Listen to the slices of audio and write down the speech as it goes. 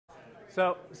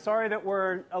So sorry that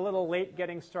we're a little late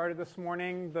getting started this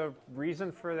morning. The reason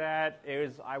for that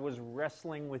is I was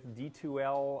wrestling with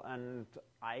D2L and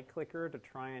iClicker to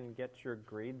try and get your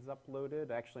grades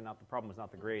uploaded. Actually, the problem was not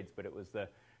the grades, but it was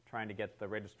trying to get the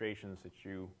registrations that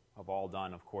you have all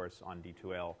done, of course, on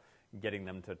D2L, getting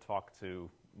them to talk to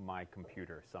my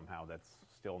computer somehow. That's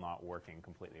still not working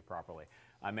completely properly.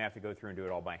 I may have to go through and do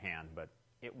it all by hand, but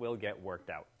it will get worked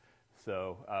out.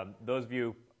 So those of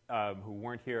you who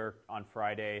weren't here on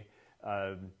Friday,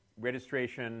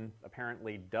 registration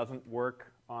apparently doesn't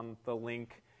work on the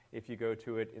link if you go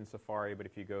to it in Safari, but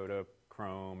if you go to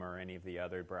Chrome or any of the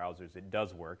other browsers, it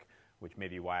does work, which may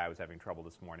be why I was having trouble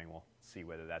this morning. We'll see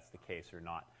whether that's the case or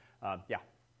not. Yeah? If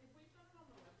we've done it on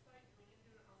the website, we can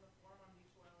do it on the form on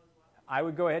D2L as well? I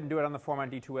would go ahead and do it on the form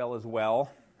on D2L as well,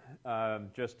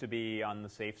 just to be on the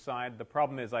safe side. The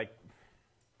problem is the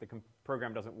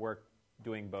program doesn't work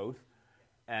doing both.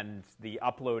 And the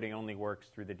uploading only works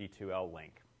through the D2L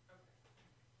link. Okay.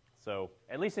 So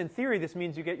at least in theory, this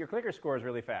means you get your clicker scores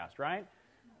really fast, right?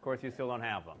 Of course, you still don't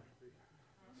have them.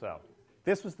 So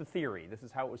this was the theory. This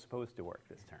is how it was supposed to work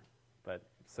this term. But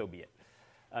so be it.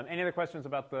 Any other questions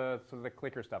about the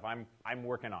clicker stuff? I'm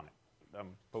working on it.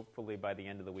 Hopefully by the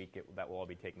end of the week, that will all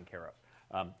be taken care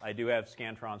of. I do have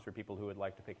Scantrons for people who would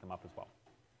like to pick them up as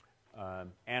well.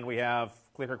 And we have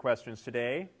clicker questions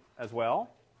today as well.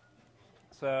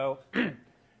 So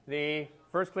the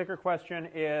first clicker question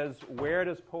is, where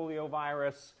does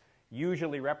poliovirus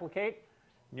usually replicate?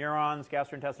 Neurons,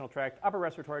 gastrointestinal tract, upper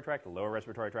respiratory tract, lower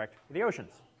respiratory tract, the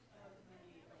oceans.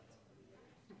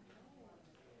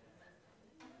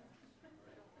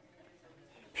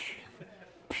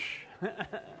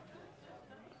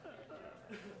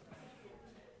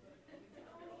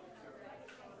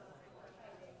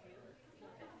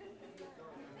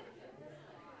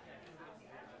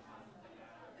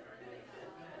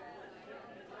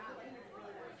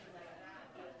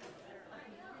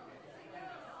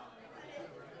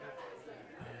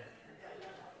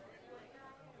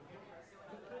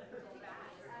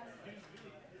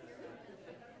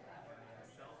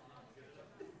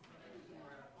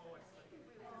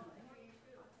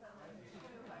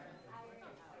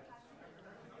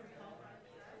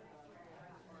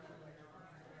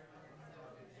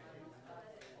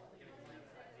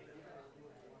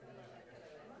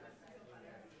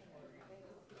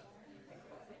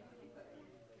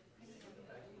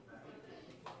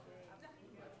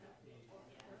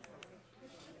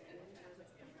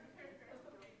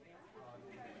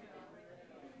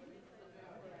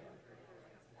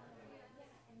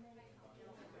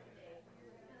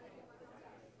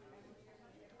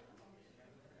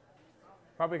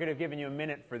 Probably could have given you a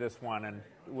minute for this one, and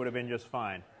it would have been just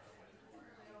fine.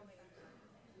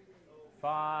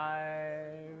 5,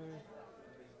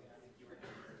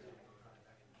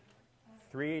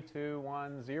 3, 2,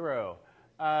 1, 0.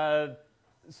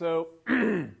 So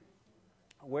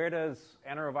where does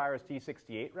enterovirus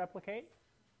T68 replicate?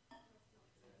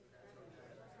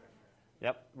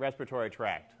 Yep, respiratory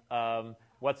tract.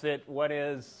 What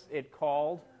is it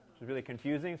called? Which is really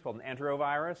confusing. It's called an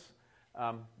enterovirus.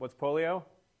 What's polio?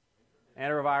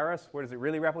 Enterovirus. Where does it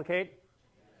really replicate?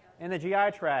 In the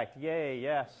GI tract. Yay,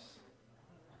 yes.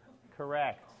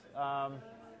 Correct.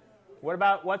 What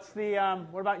about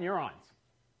neurons?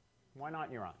 Why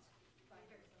not neurons?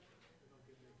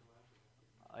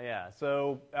 Yeah,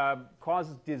 so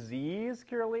causes disease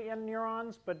clearly in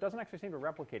neurons, but doesn't actually seem to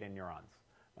replicate in neurons.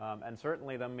 And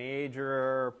certainly the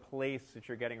major place that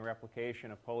you're getting replication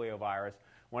of poliovirus,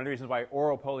 one of the reasons why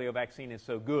oral polio vaccine is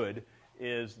so good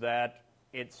is that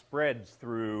it spreads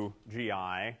through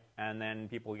GI, and then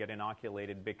people get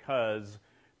inoculated because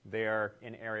they're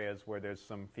in areas where there's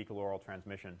some fecal-oral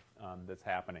transmission that's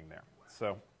happening there.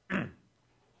 So that's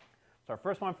our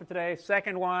first one for today.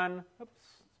 Second one, oops,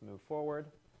 let's move forward.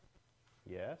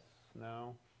 Yes,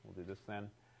 no, we'll do this then.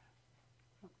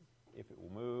 If it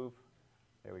will move,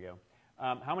 there we go.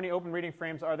 How many open reading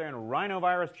frames are there in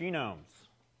rhinovirus genomes?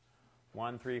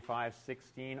 1, 3, 5,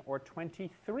 16, or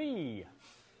 23?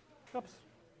 Oops.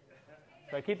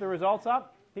 Should I keep the results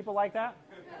up? People like that?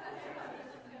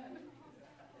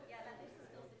 Yeah, that makes us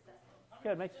feel successful.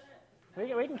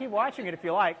 Good. We can keep watching it if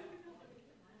you like.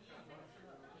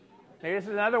 Maybe this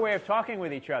is another way of talking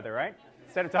with each other, right?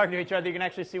 Instead of talking to each other, you can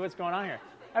actually see what's going on here.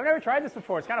 I've never tried this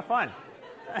before. It's kind of fun.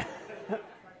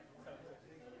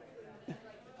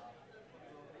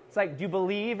 It's like, do you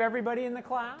believe everybody in the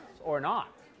class or not?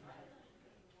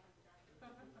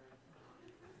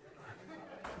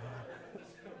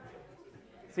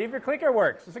 See if your clicker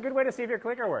works. It's a good way to see if your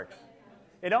clicker works.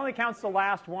 It only counts the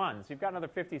last one, so you've got another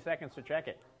 50 seconds to check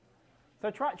it. So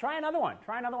try another one.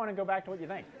 Try another one and go back to what you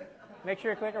think. Make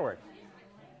sure your clicker works.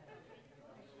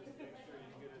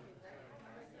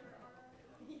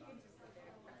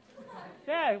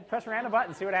 Yeah, press a random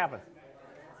button, see what happens.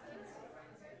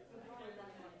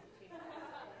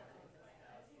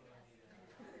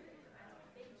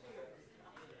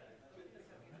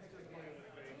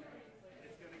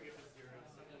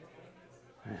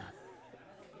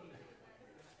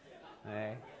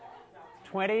 Okay.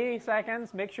 20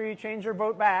 seconds. Make sure you change your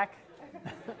vote back.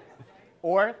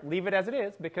 Or leave it as it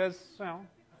is because,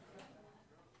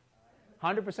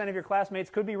 100% of your classmates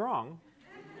could be wrong.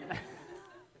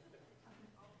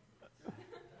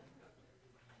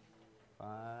 5,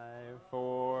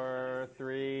 4,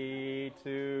 3,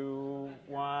 2,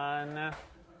 1.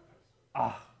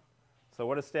 Ah. So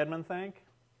what does Stedman think?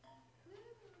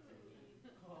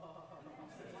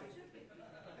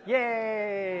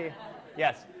 Yay!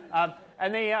 Yes. And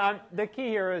the key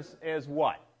here is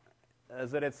what?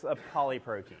 Is that it's a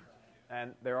polyprotein.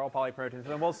 And they're all polyproteins.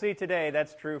 And we'll see today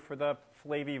that's true for the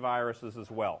Flaviviruses as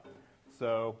well.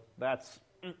 So that's,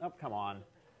 oh, come on.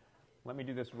 Let me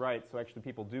do this right so actually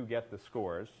people do get the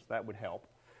scores. That would help.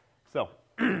 So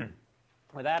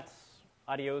that's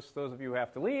adios, those of you who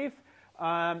have to leave.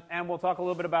 And we'll talk a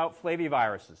little bit about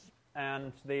Flaviviruses.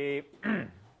 And the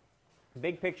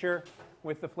big picture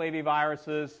with the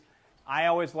Flaviviruses, I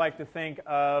always like to think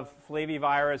of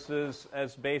Flaviviruses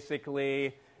as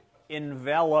basically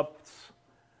enveloped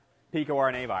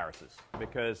picoRNA viruses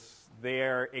because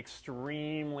they're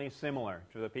extremely similar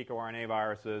to the picoRNA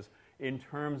viruses in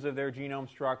terms of their genome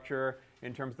structure,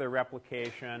 in terms of their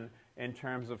replication, in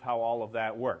terms of how all of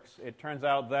that works. It turns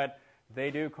out that they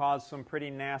do cause some pretty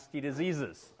nasty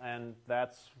diseases, and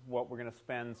that's what we're going to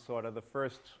spend sort of the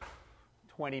first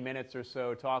 20 minutes or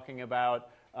so talking about,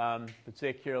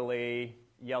 particularly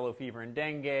yellow fever and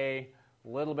dengue, a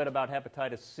little bit about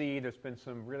hepatitis C. There's been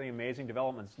some really amazing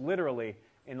developments literally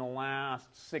in the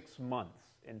last 6 months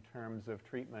in terms of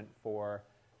treatment for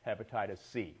hepatitis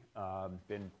C.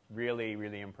 Been really,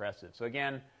 really impressive. So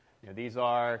again, these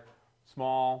are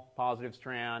small, positive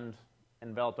strand,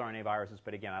 enveloped RNA viruses,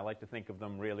 but again, I like to think of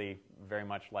them really very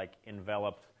much like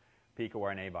enveloped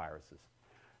picoRNA viruses.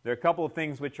 There are a couple of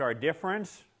things which are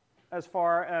different as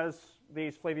far as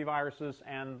these Flaviviruses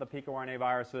and the picoRNA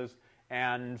viruses,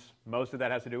 and most of that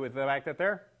has to do with the fact that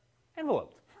they're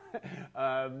enveloped.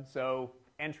 So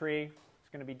entry is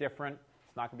going to be different.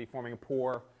 It's not going to be forming a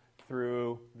pore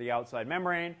through the outside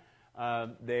membrane.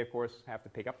 They, of course, have to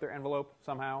pick up their envelope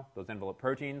somehow. Those envelope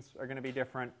proteins are going to be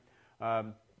different.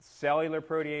 Cellular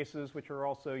proteases, which are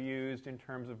also used in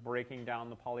terms of breaking down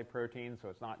the polyprotein, so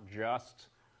it's not just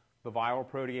the viral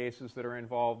proteases that are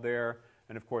involved there.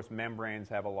 And, of course, membranes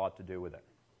have a lot to do with it.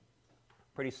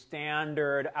 Pretty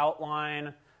standard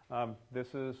outline.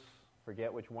 This is,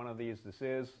 forget which one of these this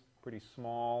is, pretty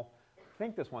small. I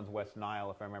think this one's West Nile,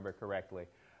 if I remember correctly.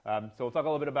 So we'll talk a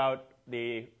little bit about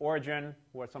the origin,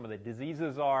 what some of the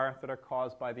diseases are that are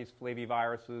caused by these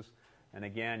Flaviviruses. And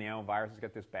again, viruses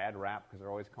get this bad rap because they're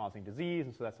always causing disease,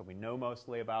 and so that's what we know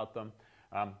mostly about them.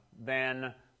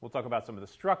 Then we'll talk about some of the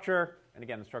structure. And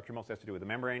again, the structure mostly has to do with the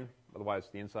membrane. Otherwise,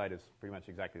 the inside is pretty much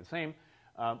exactly the same.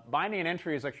 Binding and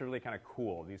entry is actually really kind of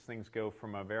cool. These things go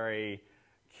from a very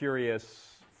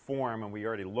curious form, and we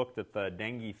already looked at the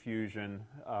dengue fusion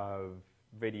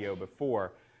video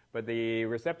before. But the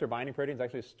receptor binding proteins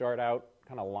actually start out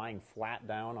kind of lying flat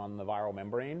down on the viral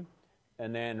membrane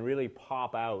and then really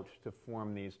pop out to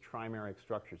form these trimeric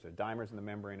structures. They're dimers in the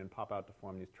membrane and pop out to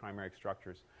form these trimeric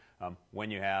structures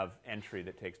when you have entry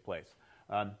that takes place.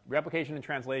 Replication and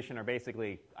translation are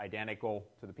basically identical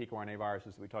to the picoRNA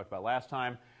viruses that we talked about last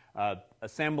time.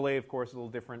 Assembly, of course, is a little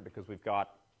different because we've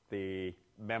got the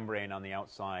membrane on the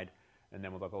outside, and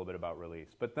then we'll talk a little bit about release.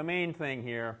 But the main thing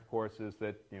here, of course, is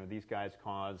that these guys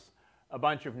cause a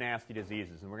bunch of nasty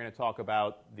diseases, and we're going to talk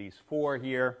about these 4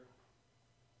 here: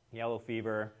 yellow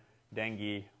fever,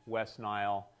 dengue, West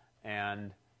Nile,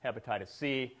 and hepatitis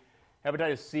C.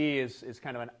 Hepatitis C is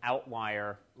kind of an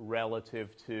outlier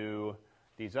relative to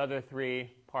these other 3,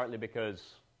 partly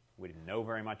because we didn't know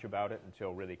very much about it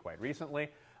until really quite recently,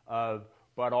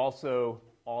 but also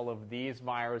all of these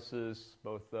viruses,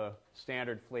 both the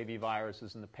standard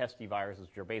Flaviviruses and the pestiviruses,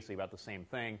 which are basically about the same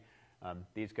thing,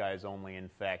 these guys only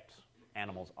infect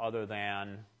animals other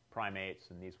than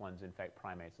primates, and these ones infect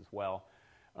primates as well.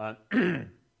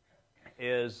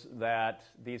 Is that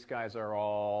these guys are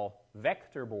all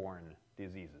vector-borne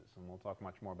diseases, and we'll talk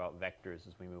much more about vectors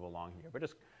as we move along here. But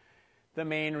just the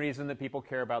main reason that people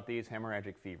care about these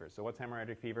hemorrhagic fevers. So what's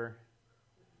hemorrhagic fever?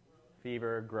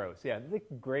 fever, gross. Yeah,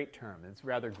 great term. It's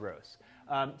rather gross.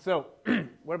 So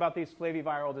what about these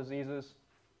flaviviral diseases?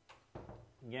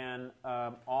 Again,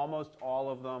 almost all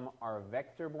of them are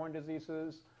vector-borne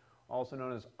diseases, also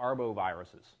known as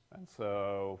arboviruses. And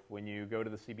so when you go to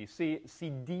the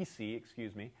CDC,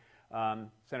 excuse me,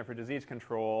 Center for Disease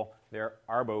Control, their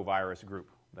arbovirus group.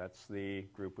 That's the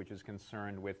group which is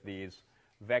concerned with these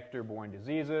vector-borne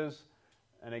diseases.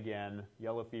 And again,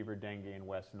 yellow fever, dengue, and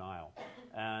West Nile.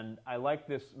 And I like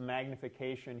this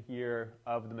magnification here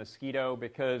of the mosquito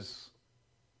because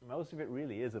most of it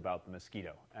really is about the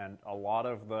mosquito. And a lot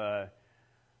of the,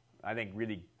 I think,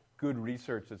 really good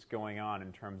research that's going on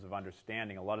in terms of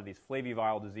understanding a lot of these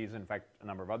flaviviral diseases, in fact, a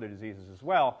number of other diseases as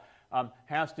well,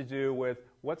 has to do with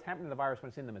what's happening to the virus when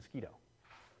it's in the mosquito.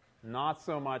 Not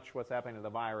so much what's happening to the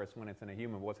virus when it's in a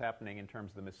human, but what's happening in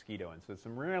terms of the mosquito. And so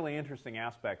some really interesting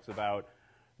aspects about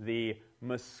the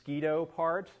mosquito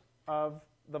part of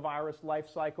the virus life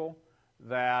cycle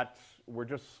that we're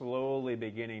just slowly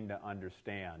beginning to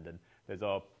understand. And there's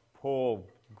a whole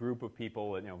group of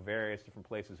people at various different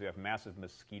places who have massive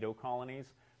mosquito colonies.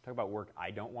 Talk about work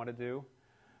I don't want to do,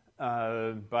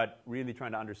 but really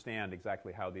trying to understand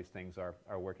exactly how these things are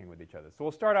working with each other. So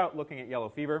we'll start out looking at yellow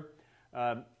fever.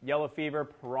 Yellow fever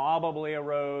probably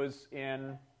arose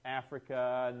in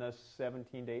Africa in the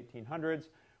 17 to 1800s,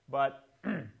 but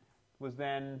was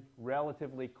then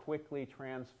relatively quickly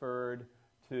transferred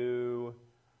to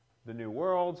the New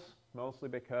World, mostly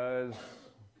because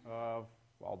of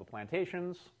all the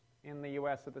plantations in the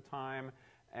U.S. at the time,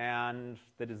 and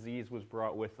the disease was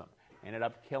brought with them. Ended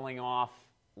up killing off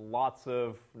lots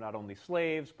of not only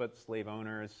slaves, but slave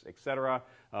owners, etc.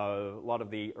 A lot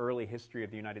of the early history of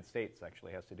the United States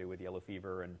actually has to do with yellow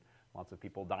fever and lots of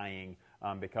people dying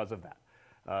because of that.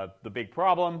 The big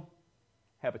problem,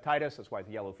 hepatitis, that's why it's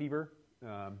yellow fever.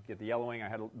 Get the yellowing. I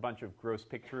had a bunch of gross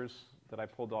pictures that I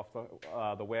pulled off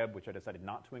the web, which I decided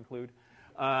not to include.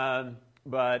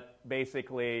 But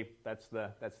basically, that's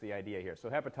the idea here. So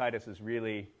hepatitis is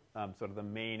really sort of the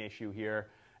main issue here,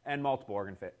 and multiple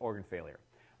organ failure.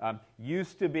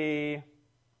 Used to be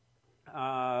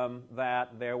that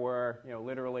there were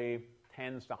literally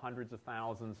tens to hundreds of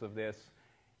thousands of this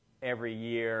every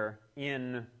year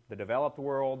in the developed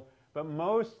world, but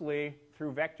mostly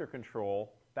through vector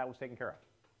control, that was taken care of.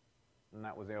 And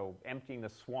that was emptying the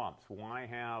swamps. Why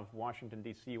have Washington,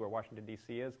 D.C. where Washington,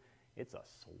 D.C. is? It's a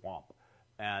swamp.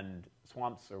 And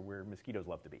swamps are where mosquitoes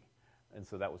love to be. And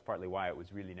so that was partly why it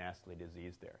was really nastily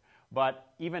diseased there. But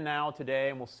even now, today,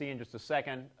 and we'll see in just a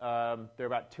second, there are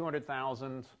about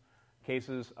 200,000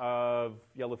 cases of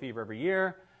yellow fever every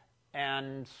year.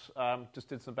 And just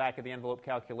did some back-of-the-envelope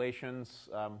calculations,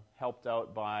 helped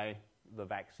out by the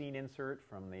vaccine insert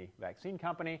from the vaccine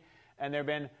company. And there have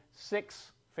been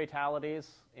 6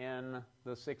 fatalities in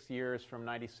the 6 years from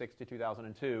 96 to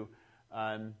 2002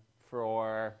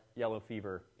 for yellow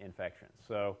fever infections.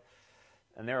 So,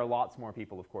 and there are lots more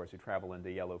people, of course, who travel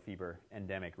into yellow fever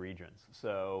endemic regions.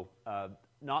 So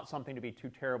not something to be too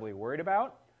terribly worried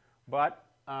about, but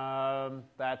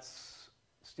that's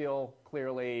still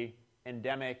clearly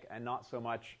endemic and not so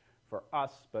much for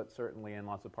us, but certainly in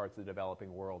lots of parts of the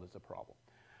developing world is a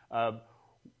problem.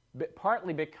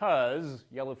 Partly because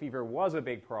yellow fever was a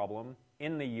big problem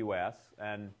in the U.S.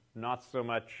 and not so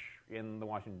much in the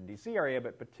Washington, D.C. area,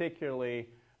 but particularly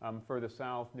further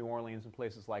south, New Orleans and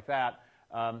places like that.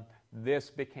 This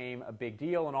became a big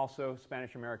deal, and also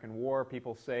Spanish-American War.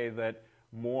 People say that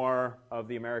more of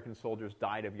the American soldiers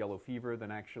died of yellow fever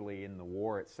than actually in the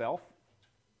war itself.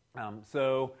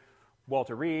 So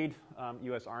Walter Reed,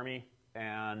 U.S. Army,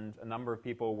 and a number of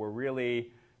people were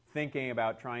really thinking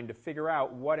about trying to figure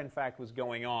out what in fact was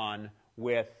going on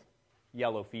with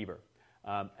yellow fever.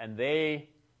 And they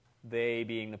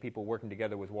being the people working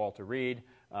together with Walter Reed,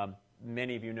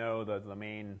 many of you know that the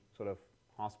main sort of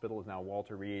hospital is now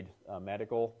Walter Reed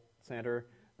Medical Center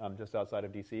just outside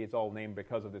of D.C. It's all named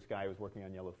because of this guy who was working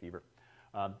on yellow fever.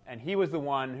 And he was the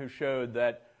one who showed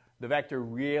that the vector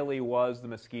really was the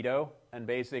mosquito, and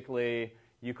basically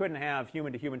you couldn't have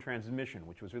human-to-human transmission,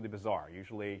 which was really bizarre.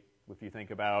 Usually, if you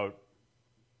think about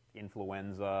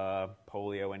influenza,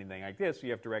 polio, anything like this,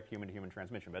 you have direct human-to-human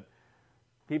transmission. But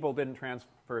people didn't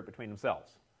transfer it between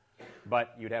themselves.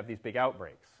 But you'd have these big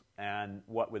outbreaks. And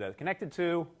what were they connected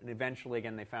to? And eventually,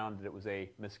 again, they found that it was a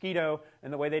mosquito.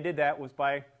 And the way they did that was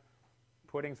by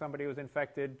putting somebody who was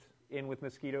infected in with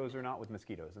mosquitoes or not with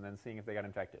mosquitoes, and then seeing if they got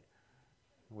infected,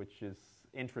 which is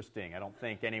interesting. I don't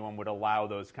think anyone would allow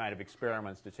those kind of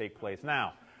experiments to take place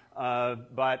now.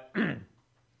 But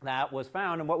that was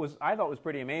found, and what I thought was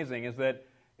pretty amazing is that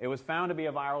it was found to be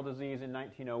a viral disease in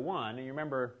 1901. And you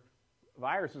remember,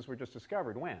 viruses were just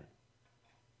discovered when?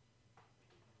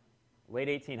 late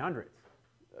 1800s.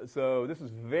 So this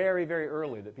is very, very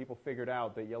early that people figured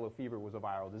out that yellow fever was a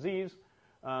viral disease.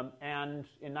 And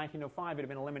in 1905, it had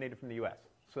been eliminated from the US.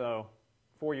 So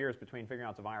 4 years between figuring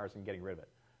out the virus and getting rid of it,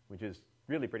 which is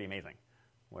really pretty amazing.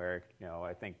 Where,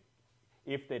 I think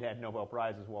if they'd had Nobel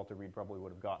Prizes, Walter Reed probably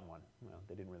would have gotten one. Well,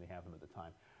 they didn't really have them at the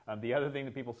time. The other thing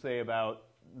that people say about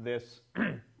this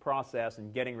process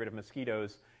and getting rid of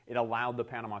mosquitoes, it allowed the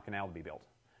Panama Canal to be built.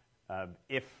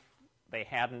 If they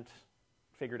hadn't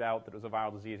figured out that it was a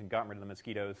viral disease and gotten rid of the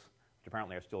mosquitoes, which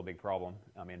apparently are still a big problem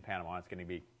in Panama, it's going to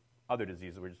be other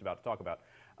diseases we're just about to talk about,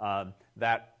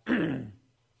 that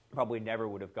probably never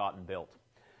would have gotten built.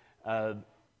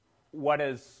 What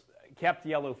has kept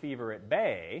yellow fever at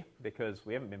bay, because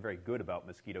we haven't been very good about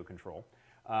mosquito control,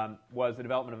 was the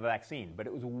development of a vaccine. But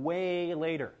it was way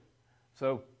later.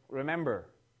 So remember,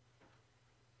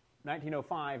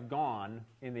 1905 gone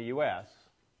in the US,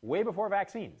 way before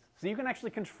vaccines. So you can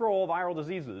actually control viral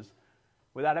diseases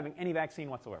without having any vaccine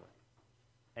whatsoever,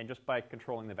 and just by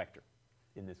controlling the vector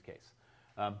in this case.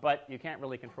 But you can't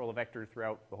really control the vector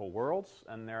throughout the whole world,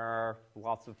 and there are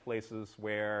lots of places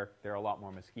where there are a lot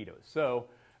more mosquitoes. So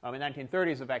in the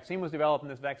 1930s, a vaccine was developed,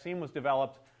 and this vaccine was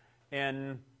developed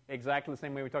in exactly the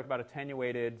same way we talked about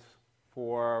attenuated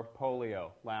for polio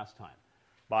last time,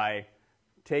 by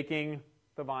taking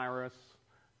the virus,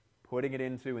 putting it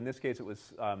into, in this case it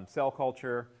was cell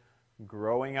culture,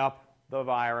 growing up the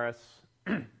virus,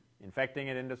 infecting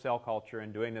it into cell culture,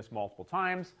 and doing this multiple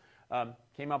times.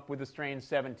 Came up with the strain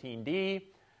 17D,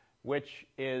 which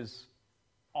is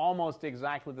almost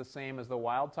exactly the same as the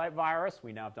wild-type virus.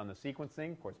 We now have done the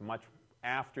sequencing, of course, much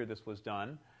after this was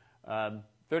done.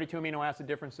 32 amino acid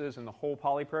differences in the whole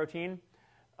polyprotein.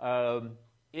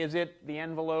 Is it the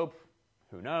envelope?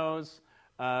 Who knows?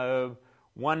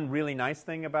 One really nice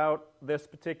thing about this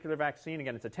particular vaccine,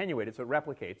 again, it's attenuated, so it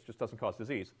replicates, just doesn't cause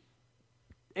disease.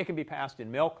 It can be passed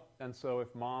in milk, and so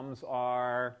if moms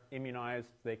are immunized,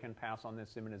 they can pass on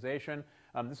this immunization.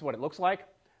 This is what it looks like.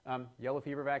 Yellow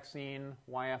fever vaccine,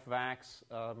 VF-Vax.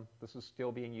 This is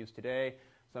still being used today.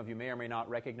 Some of you may or may not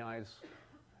recognize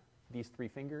these 3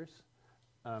 fingers,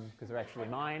 because they're actually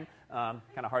mine. Kind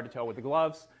of hard to tell with the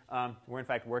gloves. We're, in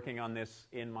fact, working on this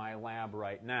in my lab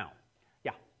right now.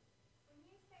 Yeah? When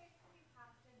you say it can be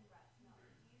passed in breast milk,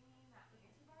 do you mean that the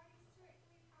antibodies to it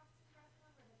can be passed in breast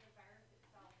milk, or that the virus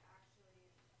itself actually is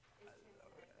transmitted?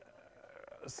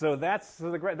 So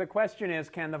the question is,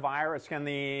 can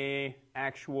the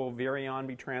actual virion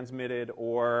be transmitted,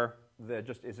 or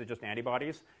is it just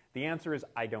antibodies? The answer is,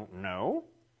 I don't know.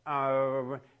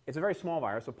 It's a very small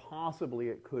virus, so possibly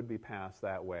it could be passed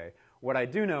that way. What I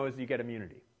do know is you get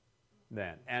immunity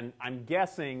then. And I'm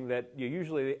guessing that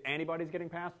usually the antibodies getting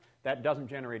passed, that doesn't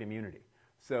generate immunity.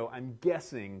 So I'm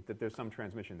guessing that there's some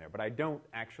transmission there, but I don't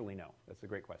actually know. That's a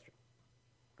great question.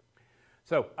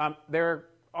 So there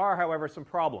are, however, some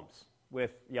problems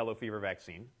with yellow fever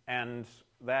vaccine, and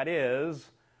that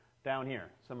is down here,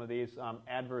 some of these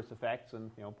adverse effects,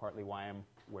 and partly why I'm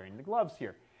wearing the gloves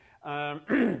here.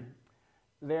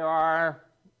 There are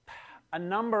a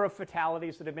number of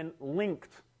fatalities that have been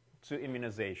linked to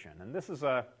immunization, and this is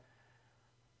a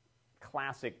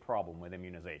classic problem with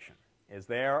immunization, is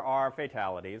there are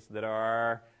fatalities that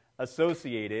are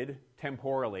associated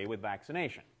temporally with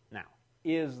vaccination. Now,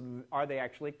 are they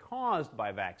actually caused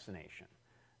by vaccination?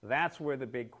 That's where the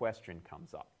big question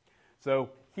comes up.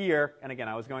 So here, and again,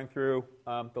 I was going through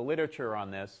the literature on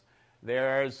this,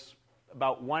 there's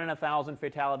about 1 in 1,000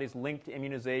 fatalities linked to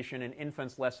immunization in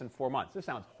infants less than 4 months. This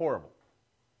sounds horrible.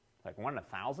 Like 1 in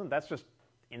 1,000? That's just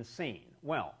insane.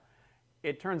 Well,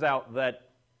 it turns out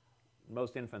that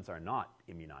most infants are not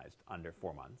immunized under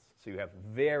 4 months. So you have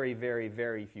very, very,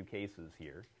 very few cases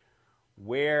here.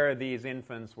 Where these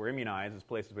infants were immunized is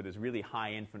places where there's really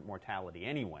high infant mortality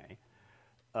anyway.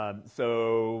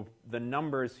 So the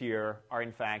numbers here are,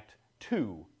 in fact,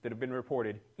 2 that have been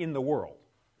reported in the world.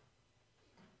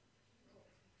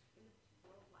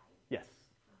 Yes,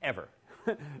 ever.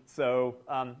 So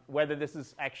whether this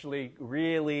is actually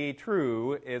really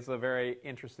true is a very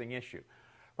interesting issue.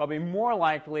 Probably more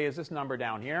likely is this number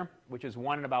down here, which is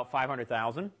 1 in about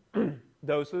 500,000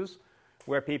 doses,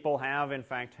 where people have, in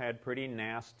fact, had pretty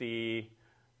nasty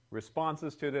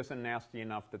responses to this, and nasty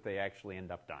enough that they actually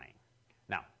end up dying.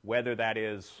 Now, whether that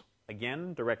is,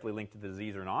 again, directly linked to the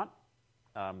disease or not,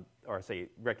 or say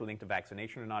directly linked to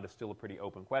vaccination or not, is still a pretty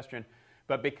open question.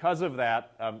 But because of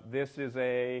that, this is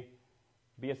a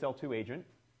BSL-2 agent,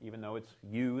 even though it's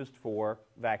used for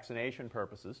vaccination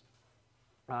purposes.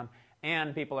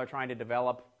 And people are trying to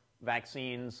develop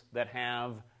vaccines that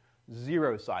have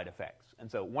 0 side effects. And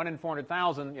so 1 in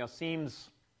 400,000 seems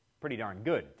pretty darn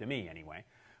good, to me anyway.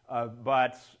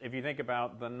 But if you think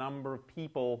about the number of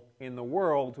people in the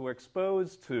world who are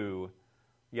exposed to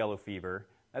yellow fever,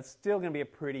 that's still going to be a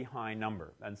pretty high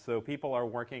number. And so people are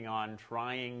working on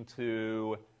trying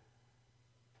to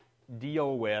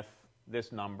deal with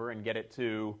this number and get it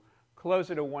to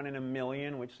closer to 1 in a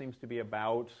million, which seems to be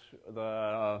about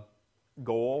the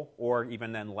goal, or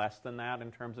even then less than that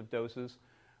in terms of doses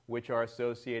which are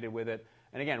associated with it.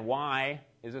 And again, why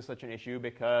is this such an issue?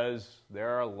 Because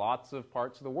there are lots of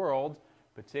parts of the world,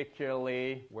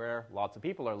 particularly where lots of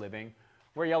people are living,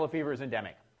 where yellow fever is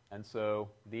endemic. And so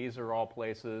these are all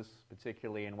places,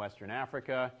 particularly in Western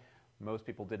Africa. Most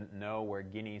people didn't know where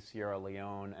Guinea, Sierra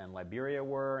Leone, and Liberia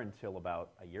were until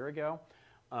about a year ago.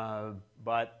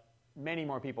 But many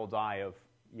more people die of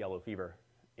yellow fever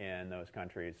in those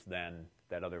countries than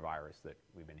that other virus that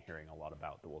we've been hearing a lot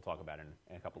about that we'll talk about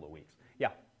in a couple of weeks. Yeah?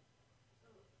 So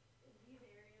these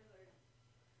areas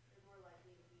are more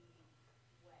likely to be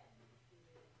wet, humid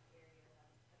areas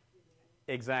as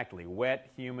humid. Exactly.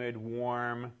 Wet, humid,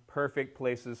 warm, perfect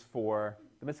places for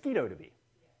the mosquito to be.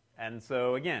 And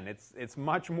so, again, it's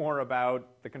much more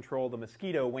about the control of the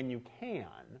mosquito when you can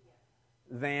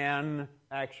than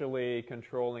actually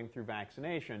controlling through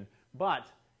vaccination.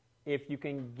 But if you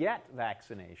can get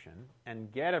vaccination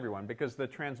and get everyone, because the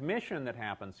transmission that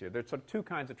happens here, there's sort of two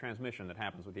kinds of transmission that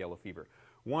happens with yellow fever.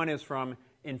 One is from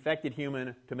infected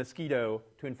human to mosquito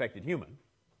to infected human.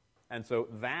 And so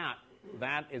that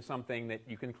is something that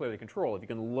you can clearly control. If you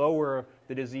can lower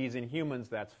the disease in humans,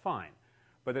 that's fine.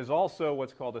 But there's also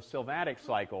what's called a sylvatic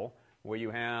cycle, where you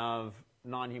have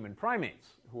non-human primates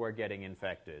who are getting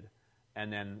infected,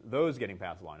 and then those getting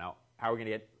passed along. Now, how are we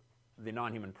going to get the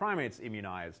non-human primates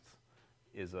immunized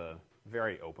is a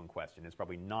very open question. It's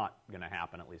probably not going to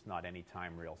happen, at least not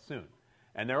anytime real soon.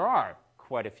 And there are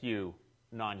quite a few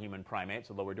non-human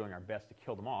primates, although we're doing our best to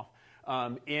kill them off,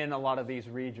 in a lot of these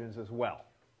regions as well.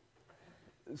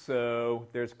 So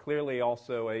there's clearly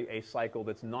also a cycle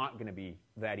that's not going to be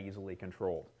that easily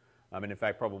controlled. And in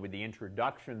fact, probably the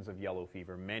introductions of yellow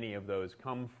fever, many of those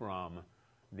come from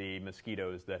the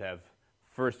mosquitoes that have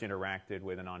first interacted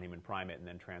with a non-human primate and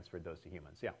then transferred those to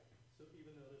humans. Yeah? So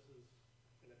even though this is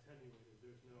an attenuated,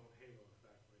 there's no halo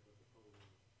effect like with the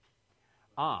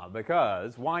polio?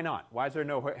 Because why not? Why is there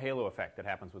no halo effect that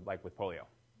happens with, like with polio?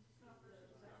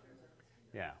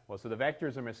 Yeah, well, so the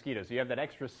vectors are mosquitoes. So you have that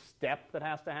extra step that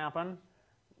has to happen,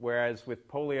 whereas with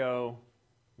polio,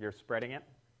 you're spreading it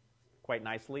quite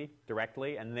nicely,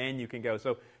 directly, and then you can go.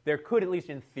 So there could, at least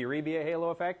in theory, be a halo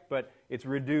effect, but it's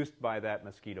reduced by that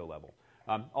mosquito level.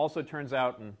 Also turns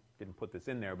out, and didn't put this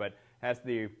in there, but I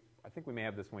think we may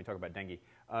have this when we talk about dengue,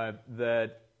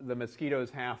 that the mosquitoes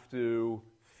have to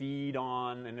feed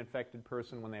on an infected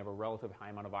person when they have a relatively high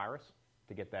amount of virus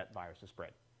to get that virus to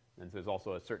spread. And so there's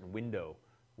also a certain window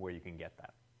where you can get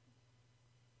that.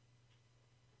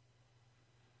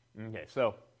 Okay,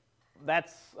 so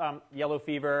that's yellow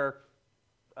fever.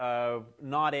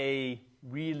 Not a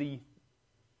really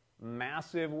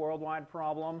massive worldwide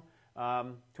problem.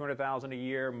 200,000 a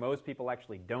year. Most people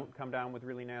actually don't come down with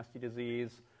really nasty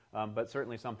disease, but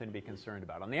certainly something to be concerned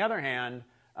about. On the other hand,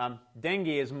 dengue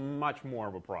is much more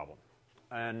of a problem.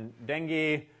 And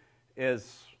dengue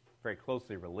is very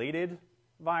closely related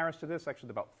virus to this. Actually,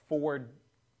 about 4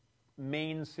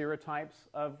 main serotypes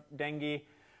of dengue.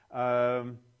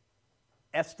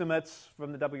 Estimates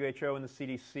from the WHO and the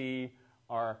CDC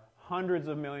are hundreds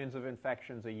of millions of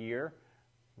infections a year,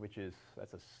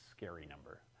 that's a scary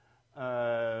number.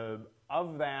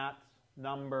 Of that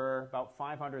number, about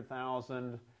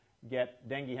 500,000 get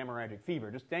dengue hemorrhagic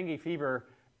fever. Just dengue fever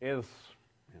is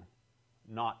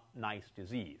not nice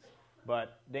disease,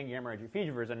 but dengue hemorrhagic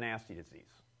fever is a nasty disease.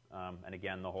 And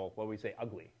again, the whole, what do we say,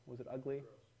 ugly? Was it ugly?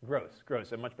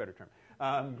 Gross, a much better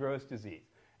term. Gross disease.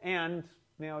 And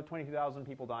 22,000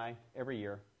 people die every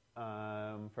year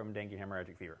from dengue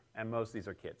hemorrhagic fever, and most of these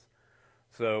are kids.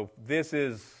 So this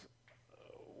is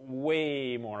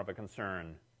way more of a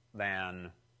concern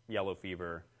than yellow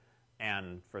fever,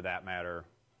 and for that matter,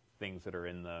 things that are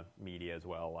in the media as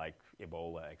well, like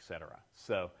Ebola, etc.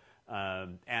 So,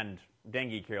 and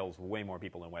dengue kills way more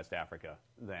people in West Africa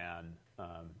than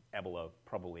Ebola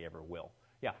probably ever will.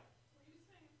 Yeah? Were you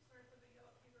saying, sorry for the yellow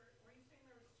fever, were you saying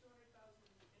there was 200,000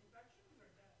 infections or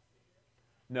deaths a year?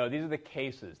 No, these are the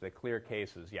cases, the clear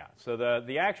cases, yeah. So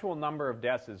the actual number of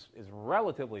deaths is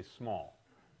relatively small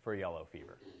for yellow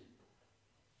fever.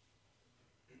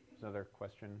 Is another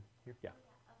question here? Yeah.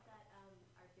 Of that, our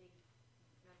big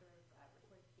number of reported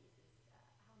cases,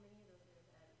 how many of those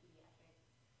are pediatrics?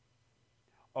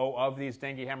 Oh, of these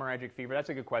dengue hemorrhagic fever? That's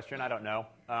a good question. I don't know.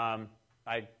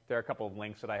 There are a couple of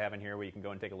links that I have in here where you can go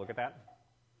and take a look at that.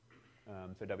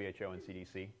 so WHO and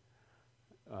CDC.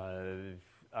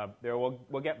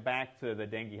 We'll get back to the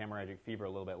dengue hemorrhagic fever a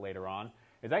little bit later on.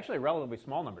 It's actually a relatively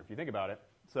small number if you think about it.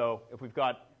 So if we've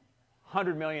got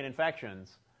 100 million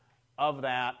infections, of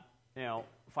that,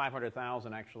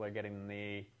 500,000 actually are getting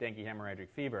the dengue hemorrhagic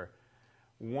fever.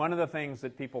 One of the things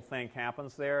that people think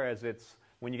happens there is it's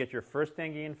when you get your first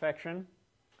dengue infection,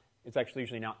 it's actually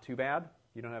usually not too bad.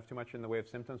 You don't have too much in the way of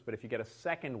symptoms. But if you get a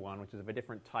second one, which is of a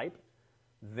different type,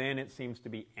 then it seems to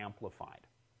be amplified.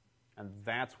 And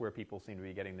that's where people seem to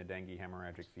be getting the dengue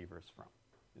hemorrhagic fevers from,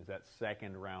 is that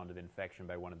second round of infection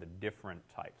by one of the different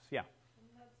types. Yeah? And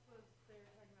that's what they were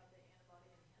talking about, the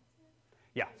antibody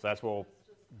enhancement? Yeah, so that's what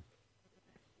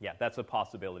yeah, that's a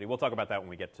possibility. We'll talk about that when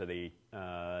we get to the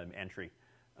entry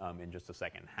in just a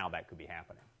second, how that could be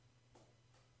happening.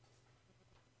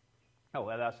 Oh,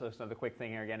 that's just another quick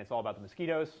thing here. Again, it's all about the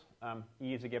mosquitoes,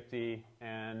 Aedes aegypti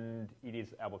and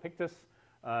Aedes albopictus.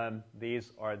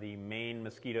 These are the main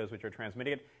mosquitoes which are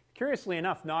transmitting it. Curiously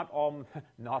enough, not all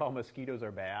mosquitoes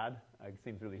are bad. It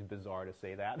seems really bizarre to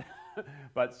say that.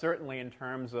 But certainly in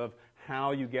terms of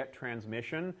how you get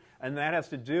transmission, and that has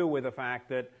to do with the fact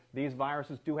that these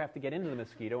viruses do have to get into the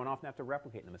mosquito and often have to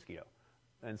replicate in the mosquito.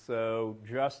 And so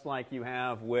just like you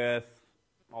have with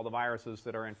all the viruses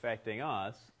that are infecting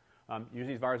us,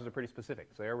 usually these viruses are pretty specific.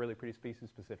 So they're really pretty species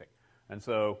specific. And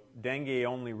so dengue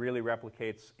only really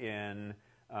replicates in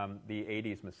the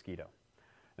Aedes mosquito.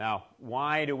 Now,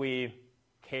 why do we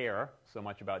care so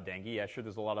much about dengue? Yeah, sure,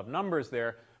 there's a lot of numbers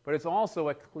there, but it's also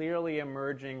a clearly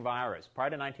emerging virus. Prior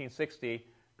to 1960,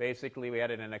 basically we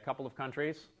had it in a couple of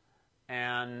countries,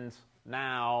 and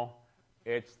now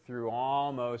it's through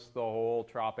almost the whole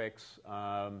tropics,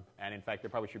 and in fact there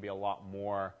probably should be a lot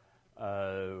more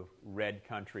red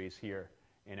countries here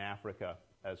in Africa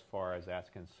as far as that's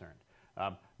concerned.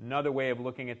 Another way of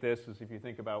looking at this is if you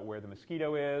think about where the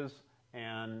mosquito is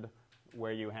and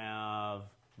where you have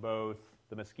both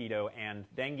the mosquito and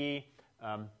dengue.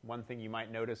 One thing you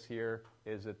might notice here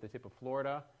is at the tip of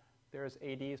Florida, there's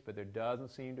Aedes, but there doesn't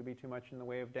seem to be too much in the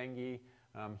way of dengue.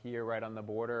 Here right on the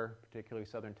border, particularly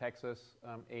southern Texas,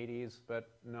 Aedes, but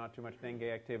not too much dengue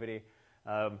activity.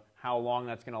 How long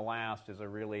that's going to last is a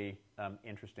really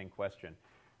interesting question.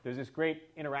 There's this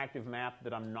great interactive map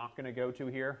that I'm not going to go to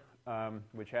here,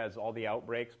 which has all the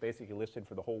outbreaks basically listed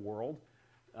for the whole world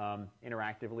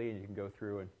interactively, and you can go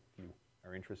through and if you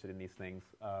are interested in these things.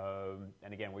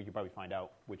 And again, we can probably find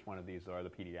out which one of these are the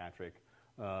pediatric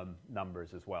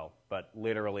numbers as well. But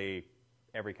literally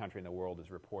every country in the world is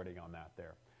reporting on that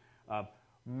there.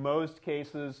 Most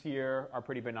cases here are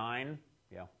pretty benign.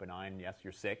 Yeah, benign, yes,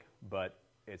 you're sick, but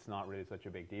it's not really such a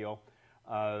big deal.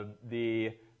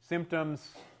 The symptoms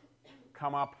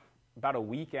come up about a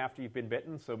week after you've been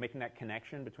bitten, so making that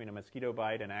connection between a mosquito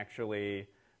bite and actually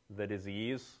the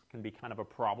disease can be kind of a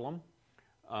problem.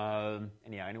 And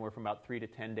yeah, anywhere from about 3 to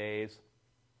 10 days.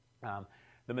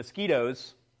 The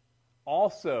mosquitoes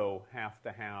also have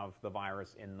to have the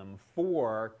virus in them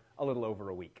for a little over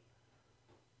a week.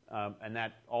 And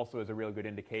that also is a real good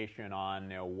indication on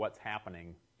what's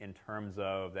happening in terms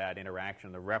of that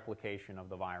interaction, the replication of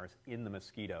the virus in the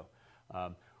mosquito.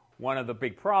 One of the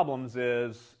big problems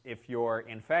is if you're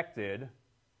infected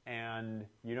and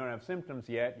you don't have symptoms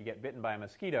yet, you get bitten by a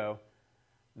mosquito,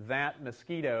 that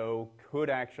mosquito could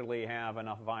actually have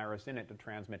enough virus in it to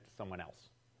transmit to someone else.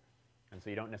 And so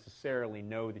you don't necessarily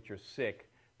know that you're sick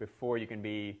before you can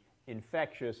be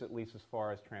infectious, at least as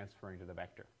far as transferring to the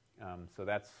vector. So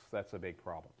that's a big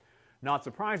problem. Not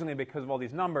surprisingly, because of all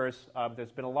these numbers,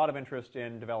 there's been a lot of interest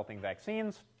in developing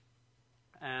vaccines.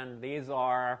 And these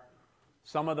are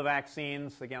some of the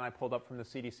vaccines, again, I pulled up from the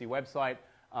CDC website,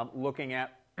 looking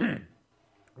at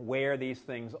where these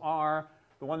things are.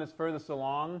 The one that's furthest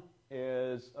along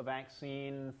is a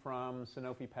vaccine from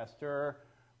Sanofi Pasteur,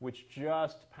 which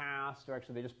just passed, or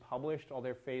actually they just published all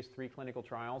their phase 3 clinical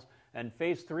trials. And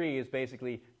phase 3 is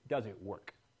basically, does it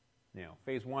work?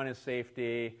 Phase 1 is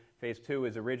safety, phase 2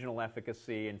 is original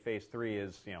efficacy, and phase 3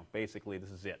 is, basically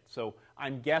this is it. So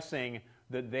I'm guessing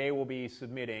that they will be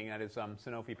submitting, that is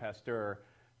Sanofi Pasteur,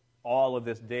 all of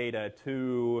this data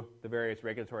to the various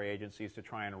regulatory agencies to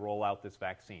try and roll out this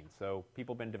vaccine. So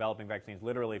people have been developing vaccines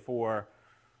literally for,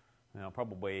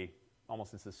 probably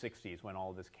almost since the 60s when all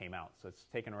of this came out. So it's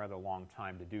taken a rather long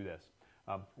time to do this.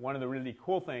 One of the really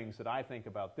cool things that I think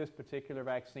about this particular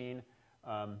vaccine,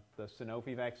 the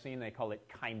Sanofi vaccine, they call it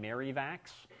Chimerivax.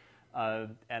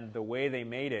 And the way they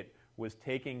made it was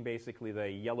taking basically the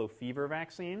yellow fever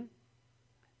vaccine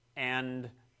and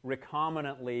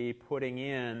recombinantly putting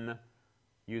in,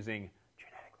 using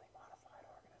genetically modified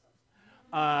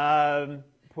organisms,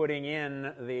 putting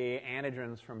in the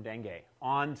antigens from dengue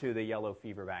onto the yellow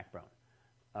fever backbone.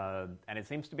 And it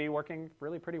seems to be working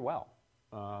really pretty well.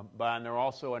 But there are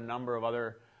also a number of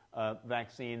other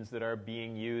vaccines that are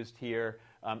being used here,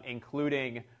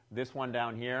 including this one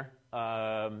down here,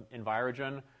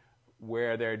 Envirogen,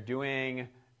 where they're doing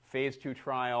phase 2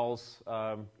 trials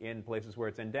in places where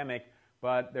it's endemic,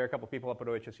 but there are a couple of people up at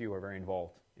OHSU who are very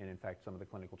involved in fact, some of the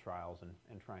clinical trials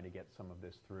and trying to get some of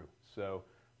this through. So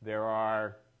there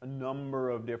are a number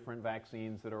of different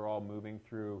vaccines that are all moving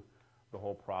through the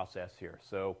whole process here.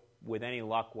 So with any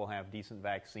luck, we'll have decent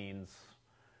vaccines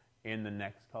in the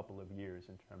next couple of years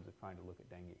in terms of trying to look at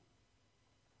dengue.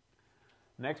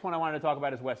 Next one I wanted to talk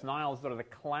about is West Nile. It's sort of the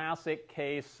classic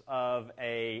case of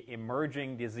an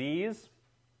emerging disease.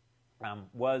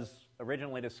 Was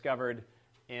originally discovered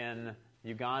in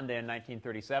Uganda in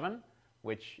 1937,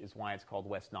 which is why it's called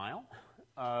West Nile.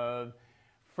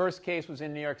 First case was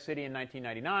in New York City in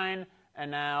 1999, and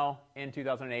now in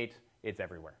 2008, it's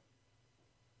everywhere.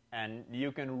 And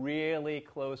you can really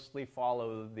closely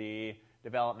follow the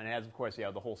development. As, of course,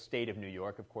 the whole state of New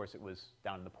York. Of course, it was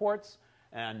down in the ports.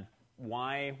 And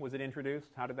why was it introduced?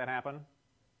 How did that happen?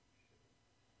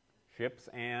 Ships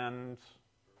and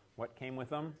what came with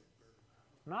them?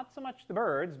 Not so much the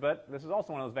birds, but this is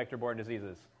also one of those vector-borne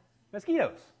diseases.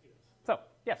 Mosquitoes. So,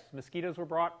 yes, mosquitoes were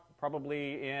brought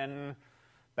probably in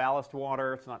ballast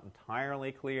water. It's not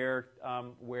entirely clear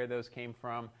where those came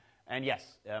from. And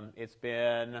yes, it's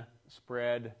been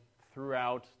spread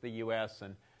throughout the U.S.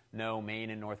 And no,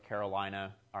 Maine and North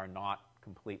Carolina are not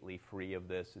completely free of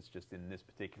this. It's just in this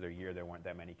particular year there weren't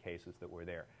that many cases that were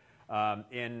there.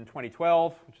 In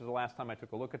 2012, which is the last time I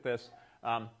took a look at this,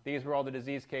 these were all the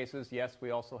disease cases. Yes,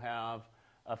 we also have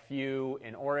a few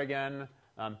in Oregon.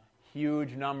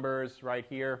 Huge numbers right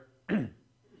here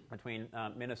between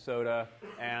Minnesota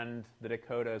and the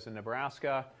Dakotas and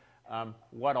Nebraska.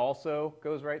 What also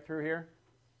goes right through here?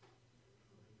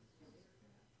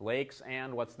 Lakes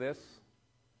and what's this?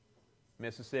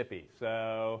 Mississippi.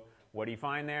 So what do you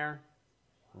find there?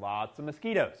 Lots of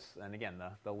mosquitoes. And again,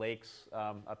 the lakes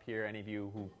up here, any of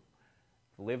you who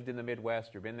lived in the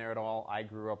Midwest or been there at all, I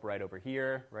grew up right over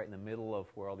here, right in the middle of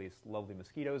where all these lovely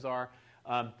mosquitoes are.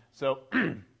 So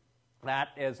that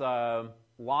is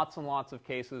lots and lots of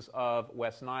cases of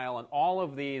West Nile. And all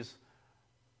of these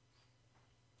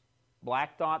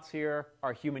black dots here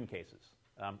are human cases.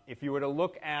 If you were to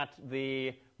look at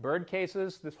the bird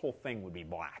cases, this whole thing would be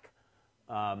black.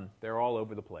 They're all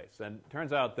over the place. And it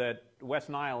turns out that West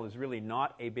Nile is really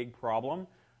not a big problem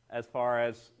as far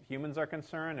as humans are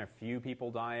concerned. A few people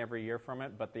die every year from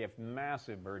it, but they have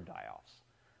massive bird die-offs.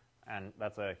 And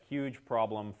that's a huge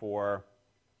problem for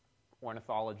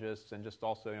ornithologists and just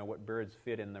also what birds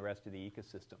fit in the rest of the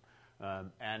ecosystem.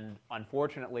 And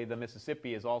unfortunately, the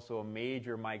Mississippi is also a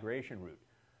major migration route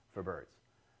for birds.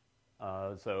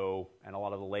 And a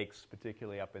lot of the lakes,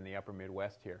 particularly up in the upper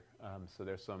Midwest here. So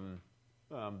there's some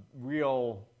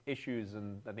real issues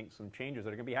and I think some changes that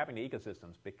are going to be happening to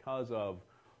ecosystems because of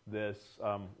this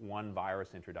one virus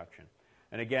introduction.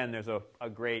 And again, there's a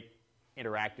great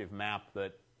interactive map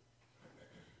that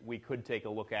we could take a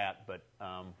look at, but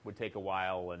would take a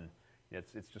while, and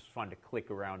it's just fun to click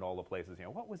around all the places.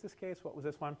 What was this case? What was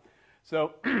this one?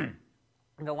 So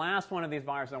the last one of these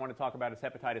viruses I want to talk about is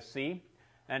hepatitis C.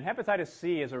 And hepatitis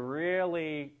C is a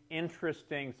really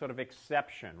interesting sort of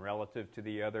exception relative to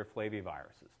the other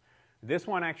flaviviruses. This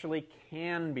one actually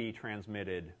can be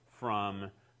transmitted from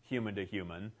human to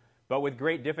human, but with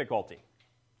great difficulty.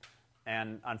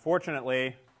 And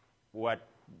unfortunately, what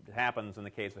happens in the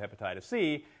case of hepatitis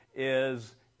C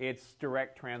is it's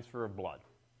direct transfer of blood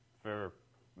for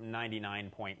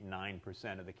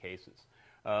 99.9% of the cases.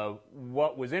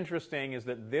 What was interesting is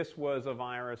that this was a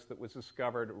virus that was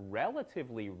discovered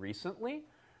relatively recently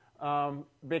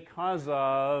because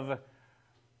of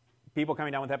people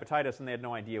coming down with hepatitis and they had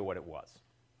no idea what it was.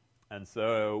 And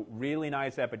so really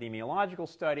nice epidemiological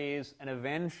studies and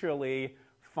eventually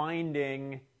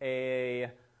finding a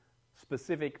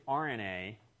specific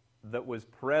RNA that was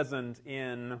present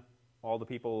in all the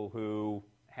people who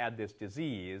had this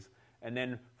disease, and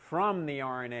then from the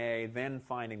RNA, then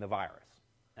finding the virus.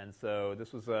 And so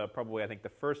this was probably, I think, the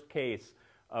first case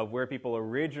of where people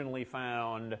originally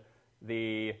found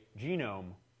the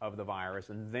genome of the virus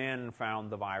and then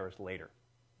found the virus later.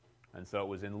 And so it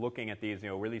was in looking at these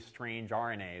really strange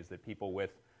RNAs that people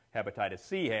with hepatitis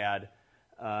C had,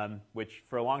 which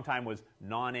for a long time was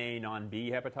non-A,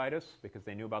 non-B hepatitis, because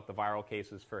they knew about the viral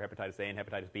cases for hepatitis A and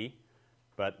hepatitis B,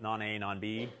 but non-A,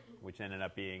 non-B, which ended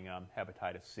up being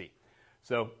hepatitis C.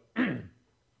 So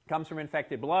comes from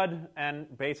infected blood,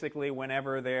 and basically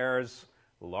whenever there's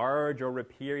large or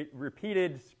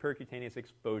repeated percutaneous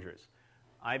exposures.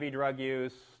 IV drug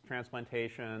use,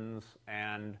 transplantations,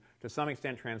 and to some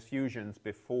extent transfusions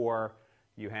before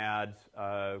you had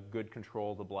good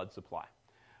control of the blood supply.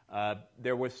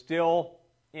 There was still,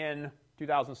 in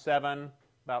 2007,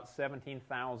 about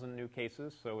 17,000 new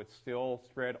cases, so it's still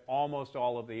spread almost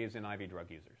all of these in IV drug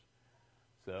users.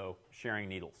 So sharing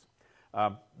needles.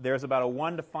 There's about a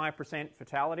 1 to 5%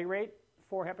 fatality rate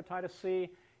for hepatitis C,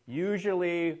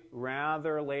 usually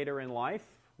rather later in life,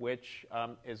 which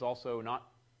is also not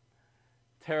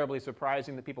terribly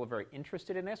surprising that people are very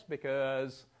interested in this,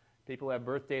 because people have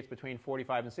birth dates between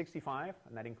 45 and 65,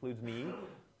 and that includes me,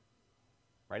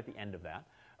 right at the end of that,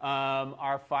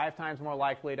 are 5 times more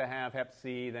likely to have hep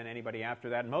C than anybody after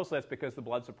that, and mostly that's because the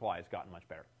blood supply has gotten much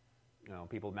better. You know,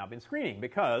 people have now been screening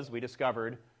because we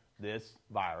discovered this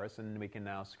virus, and we can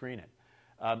now screen it.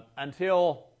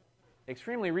 Until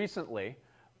extremely recently,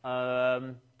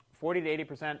 40 to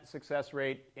 80% success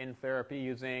rate in therapy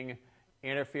using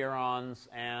interferons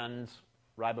and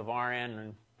ribavirin,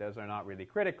 and those are not really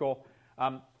critical.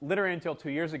 Literally until 2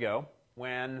 years ago,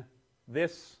 when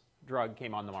this drug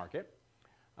came on the market,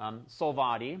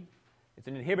 Solvati. It's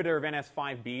an inhibitor of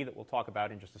NS5B that we'll talk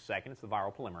about in just a second. It's the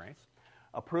viral polymerase.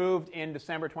 Approved in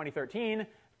December 2013,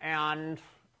 and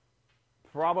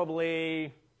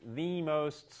probably the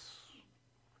most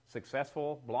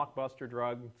successful blockbuster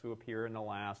drug to appear in the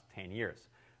last 10 years.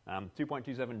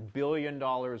 $2.27 billion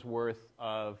worth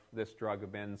of this drug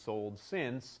have been sold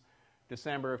since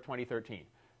December of 2013.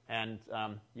 And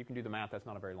you can do the math, that's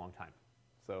not a very long time.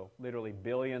 So literally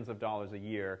billions of dollars a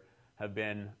year have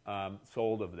been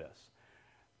sold of this.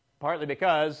 Partly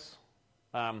because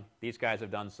these guys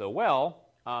have done so well.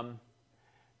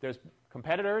 There's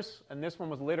competitors, and this one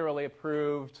was literally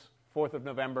approved 4th of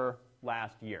November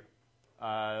last year.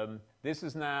 This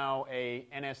is now a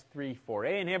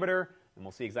NS3-4A inhibitor, and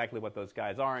we'll see exactly what those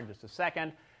guys are in just a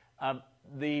second.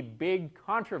 The big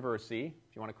controversy,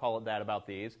 if you want to call it that, about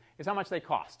these is how much they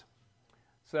cost.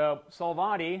 So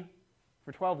Solvati,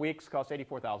 for 12 weeks, cost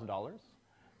 $84,000.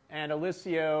 And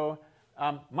Olysio,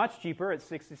 much cheaper at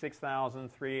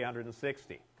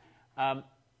 $66,360.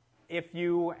 If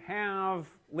you have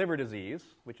liver disease,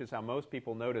 which is how most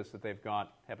people notice that they've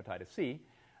got hepatitis C,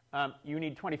 you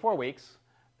need 24 weeks,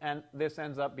 and this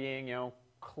ends up being, you know,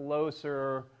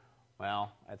 closer.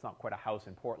 Well, it's not quite a house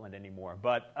in Portland anymore,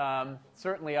 but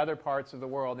certainly other parts of the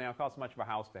world now, it costs much of a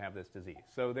house to have this disease.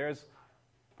 So there's,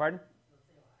 pardon?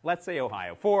 Let's say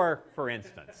Ohio, for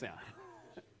instance, yeah.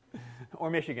 Or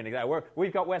Michigan, exactly.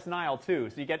 We've got West Nile too,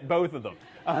 so you get both of them.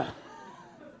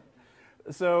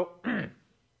 So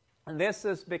this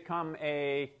has become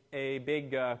a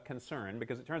big concern,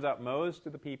 because it turns out most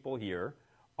of the people here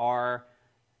are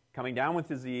coming down with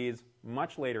disease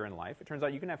much later in life. It turns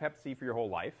out you can have hep C for your whole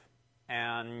life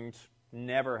and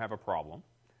never have a problem.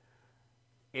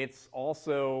 It's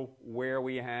also where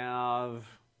we have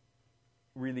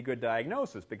really good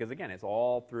diagnosis, because again, it's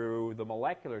all through the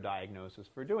molecular diagnosis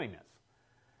for doing this.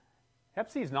 Hep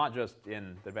C is not just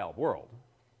in the developed world.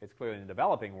 It's clearly in the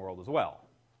developing world as well.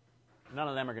 None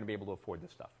of them are going to be able to afford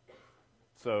this stuff.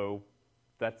 So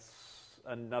that's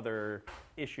another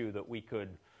issue that we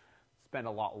could spend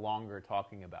a lot longer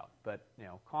talking about. But, you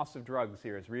know, cost of drugs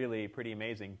here is really pretty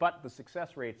amazing. But the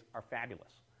success rates are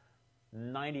fabulous.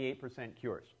 98%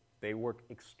 cures. They work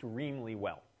extremely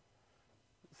well.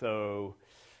 So,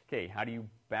 okay, how do you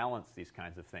balance these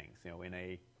kinds of things, you know, in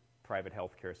a private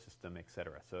healthcare system, et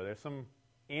cetera? So there's some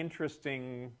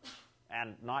interesting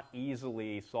and not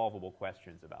easily solvable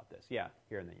questions about this. Yeah,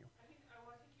 here and then you. I think you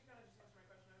kind of just answered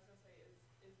my question. I was going to say,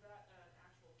 is that an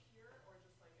actual cure or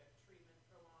just like a treatment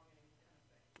prolonging kind of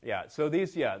thing? Yeah, so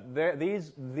these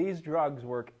drugs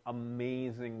work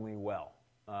amazingly well,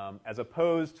 as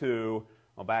opposed to,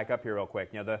 I'll back up here real quick.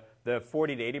 You know, the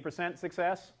 40 to 80%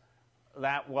 success,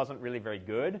 that wasn't really very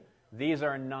good. These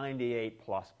are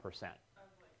 98+%.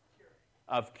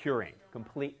 Of curing,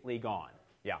 completely gone.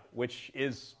 Yeah, which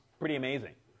is pretty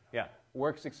amazing. Yeah,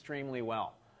 works extremely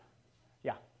well.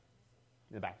 Yeah,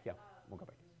 in the back. Yeah, we'll go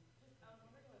back. I'm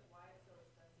wondering why it's so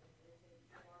expensive. Did it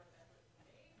take a lot of effort to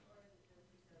make, or is it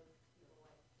just because people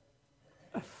like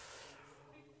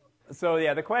it? So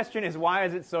yeah, the question is, why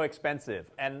is it so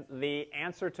expensive? And the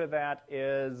answer to that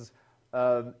is,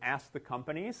 ask the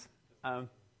companies.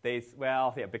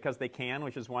 Because they can,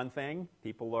 which is one thing.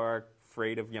 People are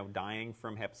afraid of, you know, dying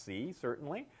from hep C,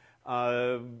 certainly.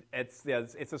 Is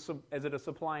it a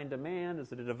supply and demand?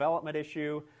 Is it a development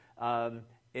issue?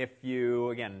 If you,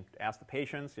 again, ask the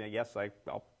patients, you know, yes,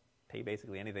 I'll pay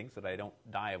basically anything so that I don't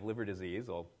die of liver disease,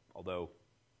 although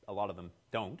a lot of them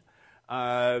don't.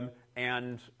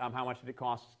 And how much did it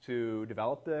cost to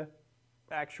develop the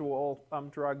actual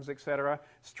drugs, et cetera.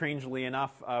 Strangely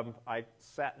enough, I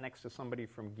sat next to somebody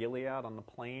from Gilead on the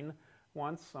plane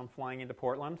once. I'm flying into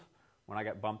Portland when I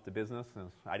got bumped to business.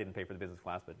 I didn't pay for the business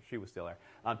class, but she was still there.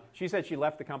 She said she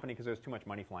left the company because there was too much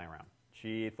money flying around.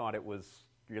 She thought it was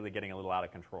really getting a little out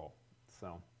of control.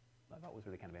 So I thought it was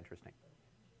really kind of interesting.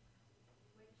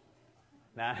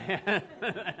 Nah.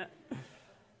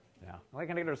 Yeah. Well, I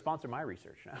can get her to sponsor my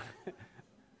research now.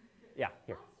 Yeah,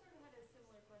 here. I sort of had a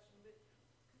similar question, but because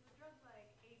a drug like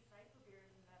acyclovir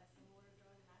isn't that a similar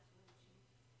drug, and that's really cheap.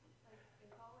 Like,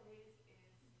 and all it is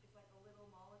it's like a little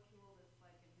molecule that's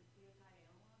like a nucleotide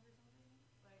analog or something.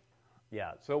 Like.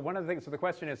 Yeah. So one of the things. So the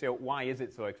question is, why is it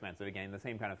so expensive? Again, the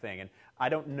same kind of thing. And I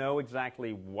don't know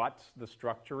exactly what the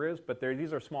structure is, but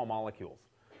these are small molecules,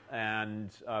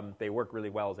 and they work really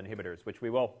well as inhibitors, which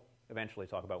we will eventually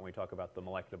talk about when we talk about the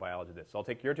molecular biology of this. So I'll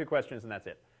take your two questions, and that's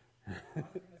it. I was going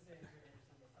to say, if you're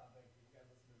interested in this topic, if you guys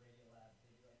listen to Radiolab,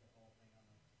 they do like the whole thing on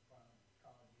the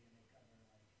pharmacology, and they cover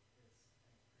like this, and it's pretty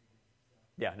good.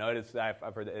 So. Yeah, no, it is. I've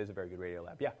heard that it is a very good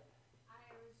Radiolab. Yeah. I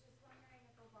was just wondering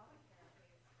if robotic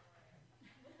therapies for somebody,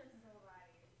 since it seems like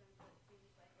it's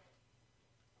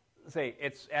Say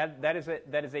that is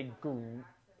a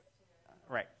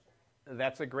right.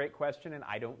 That's a great question, and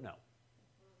I don't know.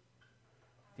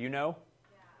 Do you know?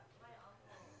 Yeah, my uncle.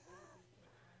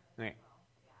 Okay.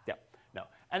 Yeah. No.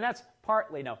 And that's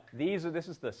partly no. This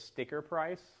is the sticker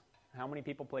price. How many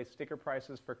people place sticker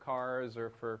prices for cars or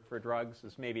for drugs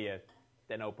is maybe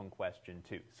an open question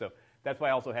too. So that's why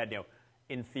I also had,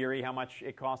 in theory, how much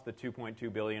it costs, the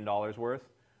 $2.2 billion worth.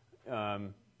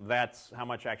 That's how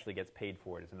much actually gets paid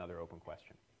for it is another open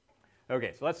question.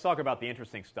 Okay, so let's talk about the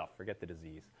interesting stuff. Forget the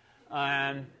disease.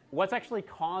 What's actually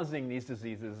causing these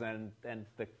diseases and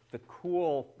the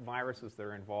cool viruses that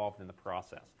are involved in the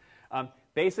process.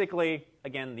 Basically,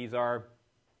 again, these are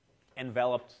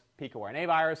enveloped picoRNA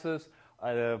viruses.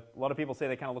 A lot of people say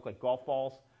they kind of look like golf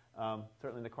balls.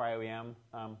 Certainly the cryo-EM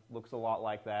looks a lot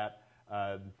like that.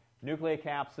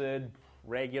 Nucleocapsid,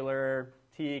 regular,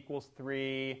 T equals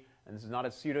 3. And this is not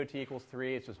a pseudo T equals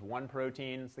 3. It's just one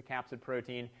protein. It's the capsid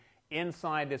protein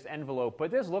inside this envelope.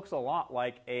 But this looks a lot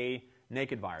like a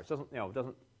naked virus. It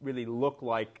doesn't really look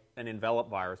like an enveloped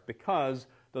virus because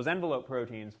those envelope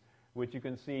proteins, which you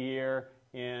can see here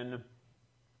in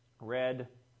red,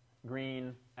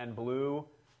 green, and blue,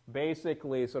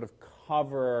 basically sort of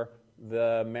cover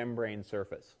the membrane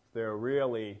surface. They're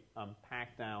really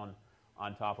packed down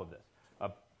on top of this.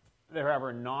 They're,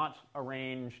 however, not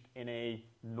arranged in a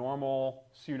normal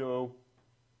pseudo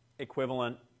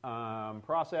equivalent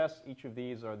process. Each of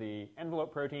these are the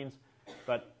envelope proteins,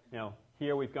 but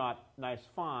here we've got nice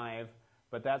 5,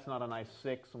 but that's not a nice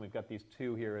 6, and we've got these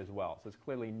 2 here as well. So it's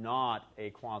clearly not a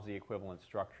quasi-equivalent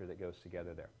structure that goes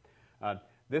together there.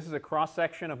 This is a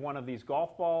cross-section of one of these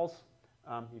golf balls.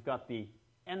 You've got the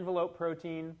envelope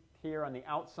protein here on the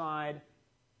outside,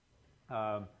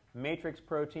 matrix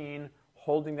protein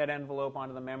holding that envelope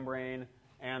onto the membrane,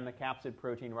 and the capsid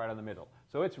protein right on the middle.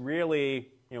 So it's really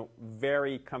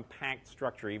very compact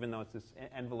structure, even though it's this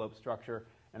envelope structure.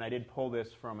 And I did pull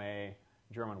this from a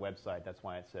German website. That's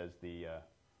why it says the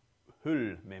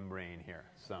Hull membrane here.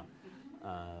 So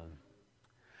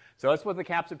that's what the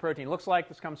capsid protein looks like.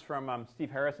 This comes from Steve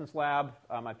Harrison's lab.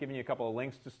 I've given you a couple of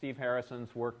links to Steve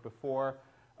Harrison's work before.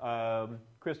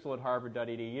 Crystal at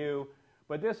harvard.edu.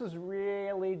 But this is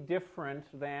really different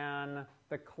than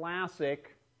the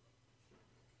classic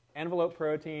envelope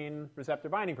protein, receptor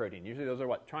binding protein. Usually those are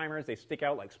what? Trimers. They stick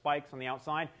out like spikes on the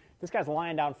outside. This guy's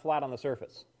lying down flat on the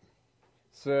surface.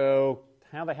 So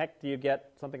how the heck do you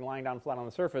get something lying down flat on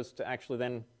the surface to actually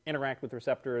then interact with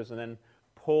receptors and then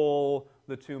pull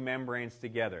the two membranes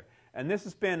together? And this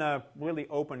has been a really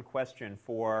open question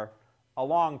for a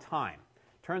long time.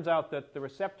 Turns out that the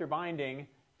receptor binding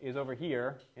is over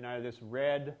here in either this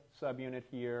red subunit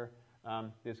here,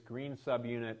 this green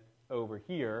subunit over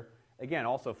here. Again,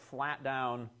 also flat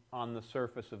down on the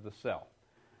surface of the cell.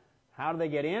 How do they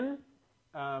get in?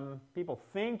 People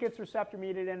think it's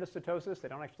receptor-mediated endocytosis. They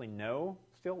don't actually know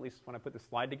still, at least when I put the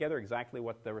slide together, exactly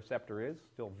what the receptor is.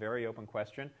 Still a very open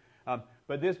question.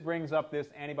 But this brings up this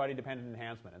antibody-dependent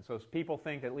enhancement. And so people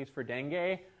think, at least for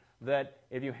dengue, that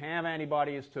if you have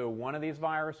antibodies to one of these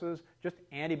viruses, just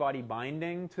antibody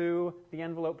binding to the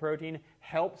envelope protein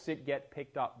helps it get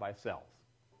picked up by cells,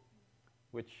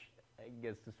 which I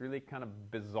guess is really kind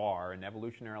of bizarre, and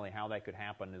evolutionarily how that could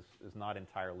happen is not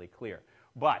entirely clear.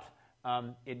 But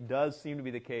it does seem to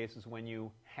be the case is when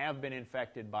you have been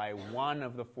infected by one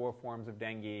of the 4 forms of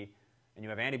dengue and you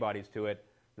have antibodies to it,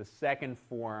 the second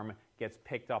form gets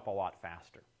picked up a lot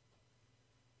faster.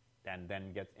 and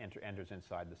then enters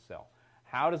inside the cell.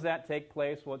 How does that take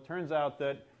place? Well, it turns out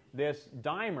that this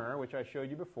dimer, which I showed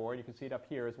you before, and you can see it up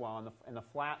here as well on the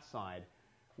flat side,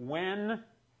 when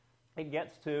it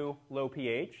gets to low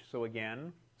pH, so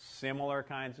again, similar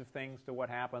kinds of things to what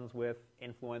happens with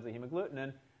influenza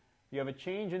hemagglutinin, you have a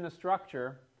change in the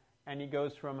structure, and it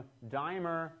goes from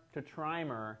dimer to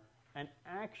trimer, and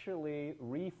actually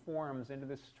reforms into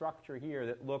this structure here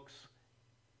that looks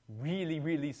really,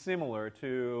 really similar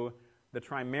to the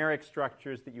trimeric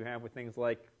structures that you have with things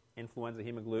like influenza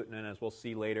hemagglutinin, as we'll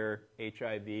see later,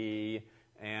 HIV,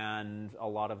 and a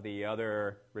lot of the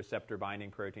other receptor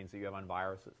binding proteins that you have on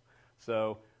viruses.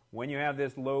 So when you have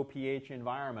this low pH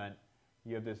environment,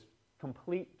 you have this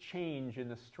complete change in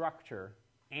the structure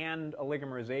and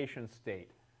oligomerization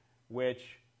state,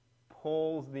 which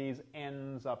pulls these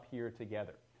ends up here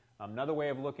together. Another way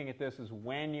of looking at this is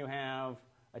when you have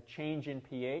a change in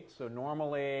pH. So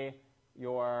normally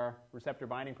your receptor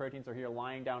binding proteins are here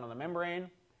lying down on the membrane.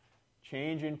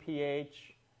 Change in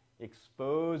pH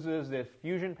exposes this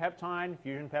fusion peptide.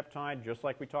 Fusion peptide, just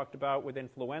like we talked about with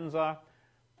influenza,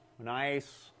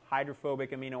 nice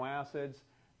hydrophobic amino acids.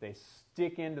 They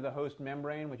stick into the host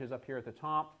membrane, which is up here at the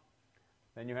top.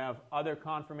 Then you have other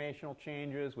conformational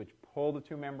changes which pull the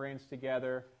two membranes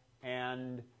together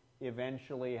and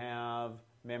eventually have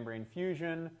membrane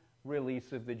fusion,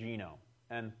 release of the genome.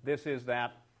 And this is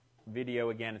that video.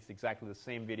 Again, it's exactly the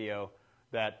same video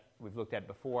that we've looked at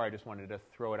before. I just wanted to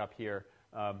throw it up here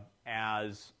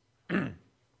as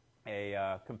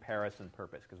a comparison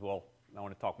purpose, because I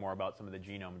want to talk more about some of the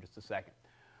genome in just a second.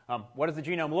 What does the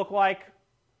genome look like?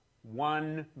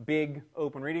 One big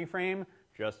open reading frame,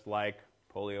 just like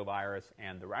poliovirus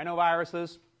and the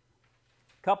rhinoviruses.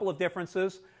 A couple of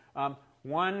differences.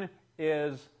 One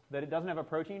is that it doesn't have a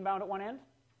protein bound at one end.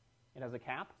 It has a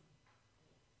cap.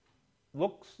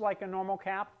 Looks like a normal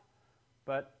cap,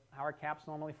 but how are caps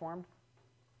normally formed?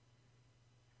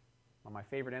 Well, my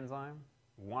favorite enzyme,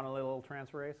 guanylyl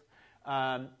transferase,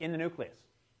 in the nucleus.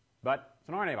 But it's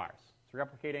an RNA virus. It's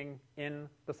replicating in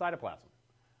the cytoplasm.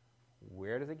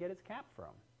 Where does it get its cap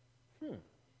from?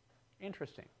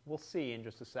 Interesting. We'll see in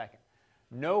just a second.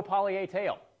 No poly A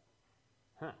tail.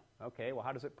 Okay, well,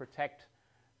 how does it protect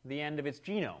the end of its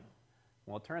genome?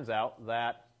 Well, it turns out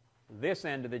that this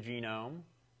end of the genome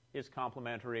is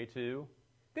complementary to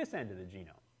this end of the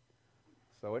genome.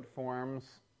 So it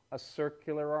forms a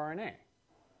circular RNA.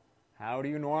 How do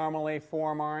you normally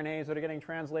form RNAs that are getting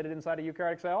translated inside a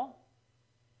eukaryotic cell?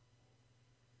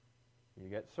 You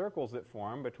get circles that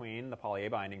form between the poly A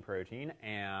binding protein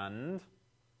and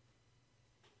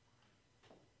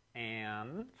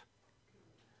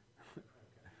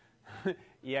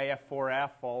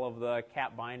EIF4F, all of the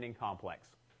cap binding complex.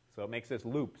 So it makes this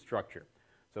loop structure.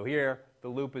 So here, the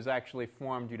loop is actually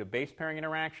formed due to base pairing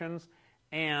interactions,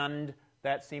 and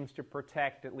that seems to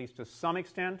protect, at least to some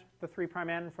extent, the 3'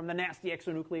 end from the nasty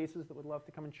exonucleases that would love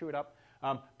to come and chew it up.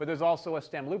 But there's also a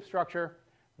stem loop structure,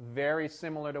 very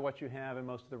similar to what you have in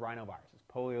most of the rhinoviruses.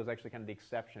 Polio is actually kind of the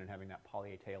exception in having that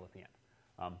poly A tail at the end.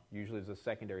 Usually there's a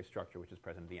secondary structure which is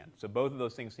present at the end. So both of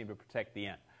those things seem to protect the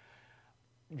end.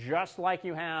 Just like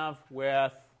you have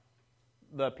with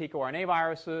the picoRNA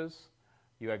viruses,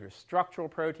 you have your structural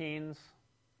proteins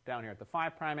down here at the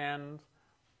 5' end,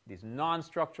 these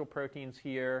non-structural proteins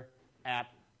here at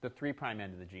the 3'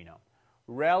 end of the genome.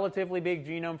 Relatively big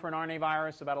genome for an RNA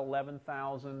virus, about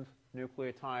 11,000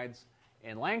 nucleotides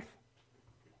in length.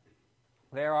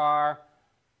 There are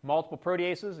multiple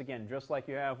proteases, again, just like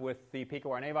you have with the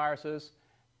picoRNA viruses,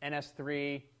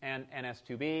 NS3 and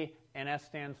NS2B. NS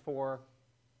stands for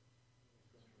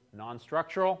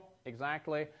non-structural,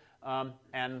 exactly.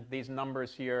 And these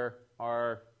numbers here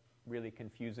are really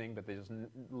confusing, but they just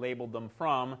labeled them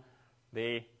from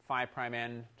the 5'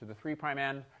 end to the 3'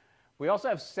 end. We also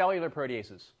have cellular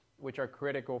proteases, which are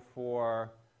critical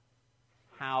for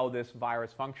how this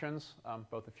virus functions,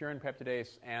 both the furin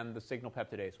peptidase and the signal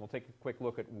peptidase. We'll take a quick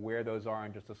look at where those are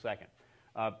in just a second.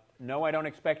 No, I don't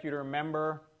expect you to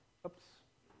remember,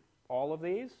 all of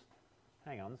these.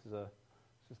 Hang on, this is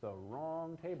the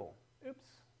wrong table. Oops.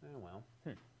 Oh, well.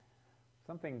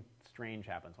 Something strange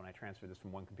happens when I transfer this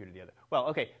from one computer to the other. Well,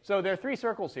 okay, so there are 3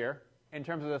 circles here in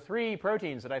terms of the 3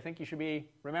 proteins that I think you should be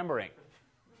remembering,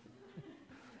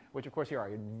 which, of course, here are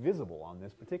invisible on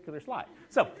this particular slide.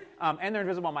 So, and they're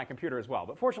invisible on my computer as well,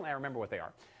 but fortunately I remember what they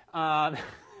are.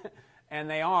 And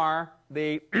they are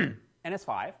the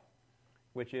NS5,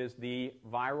 which is the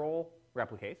viral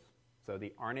replicase, so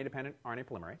the RNA-dependent RNA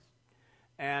polymerase.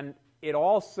 And it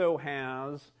also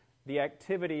has the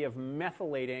activity of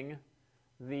methylating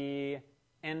the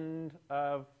end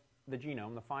of the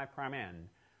genome, the 5' end.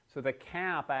 So the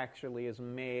cap actually is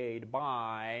made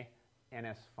by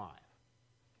NS5.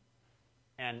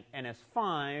 And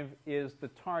NS5 is the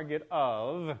target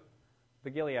of the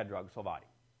Gilead drug Flavi.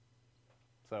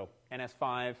 So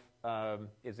NS5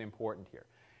 is important here.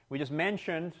 We just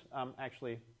mentioned,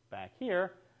 actually back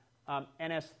here,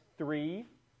 NS3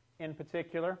 in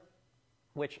particular,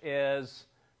 which is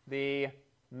the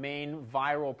main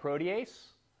viral protease.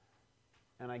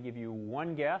 And I give you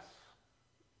one guess.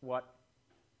 What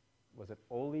was it?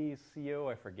 Olysio,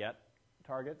 I forget,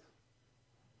 targets?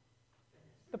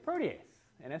 The protease,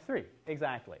 NS3,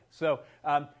 exactly. So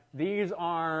these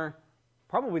are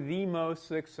probably the most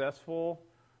successful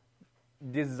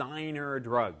designer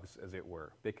drugs, as it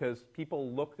were, because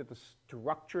people looked at the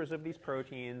structures of these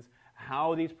proteins,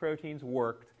 how these proteins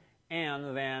worked,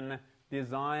 and then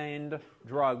designed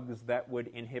drugs that would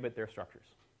inhibit their structures.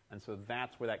 And so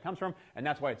that's where that comes from, and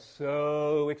that's why it's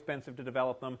so expensive to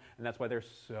develop them, and that's why they're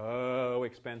so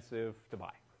expensive to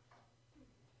buy.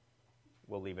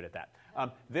 We'll leave it at that.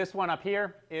 This one up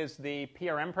here is the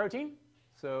PRM protein,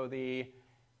 so the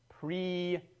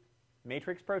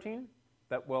pre-matrix protein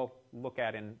that we'll look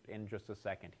at in just a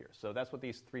second here. So that's what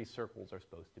these three circles are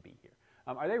supposed to be here.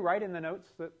 Are they right in the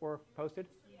notes that were posted?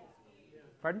 Yes.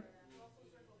 Pardon?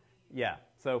 Yeah.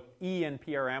 So E and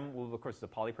PRM, well, of course, is a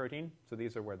polyprotein. So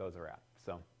these are where those are at.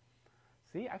 So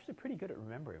see, actually pretty good at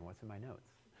remembering what's in my notes.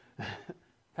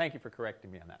 Thank you for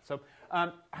correcting me on that. So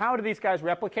how do these guys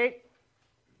replicate?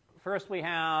 First, we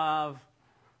have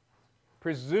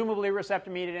presumably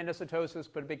receptor-mediated endocytosis,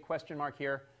 but a big question mark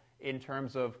here in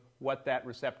terms of what that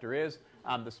receptor is.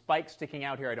 The spikes sticking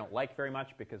out here I don't like very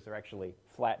much because they're actually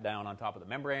flat down on top of the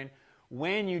membrane.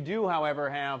 When you do, however,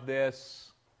 have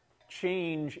this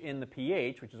change in the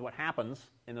pH, which is what happens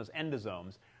in those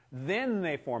endosomes, then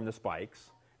they form the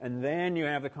spikes, and then you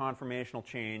have the conformational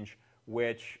change,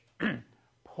 which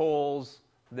pulls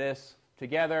this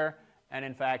together. And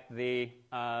in fact, the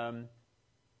capsid,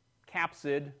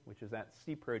 which is that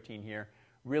C protein here,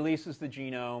 releases the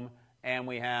genome, and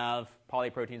we have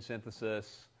polyprotein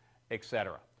synthesis,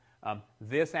 etc.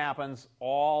 This happens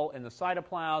all in the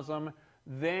cytoplasm.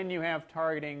 Then you have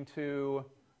targeting to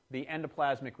the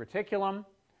endoplasmic reticulum,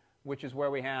 which is where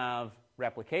we have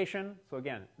replication. So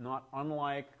again, not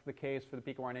unlike the case for the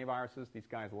picoRNA viruses. These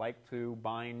guys like to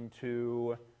bind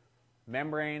to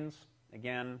membranes.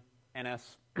 Again,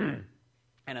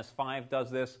 NS5 does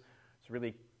this. It's a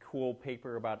really cool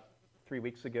paper about 3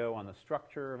 weeks ago on the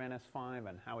structure of NS5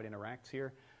 and how it interacts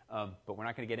here. But we're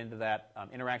not going to get into that.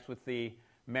 Interacts with the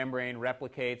membrane,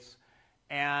 replicates.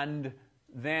 And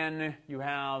then you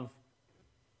have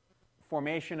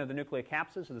formation of the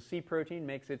nucleocapsid. So the C protein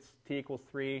makes its T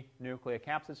 = 3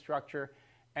 nucleocapsid structure.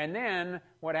 And then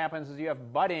what happens is you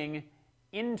have budding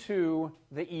into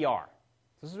the ER.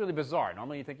 So this is really bizarre.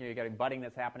 Normally you think you're getting budding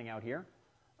that's happening out here.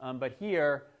 But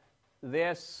here,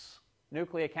 this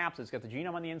nucleocapsid's got the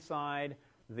genome on the inside,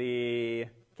 the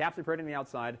capsid protein on the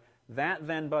outside. That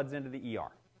then buds into the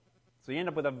ER. So you end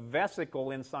up with a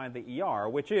vesicle inside the ER,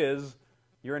 which is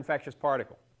your infectious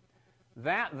particle.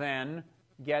 That then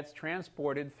gets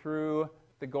transported through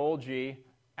the Golgi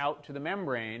out to the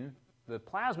membrane, the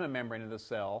plasma membrane of the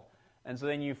cell, and so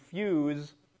then you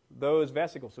fuse those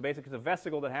vesicles. So basically it's a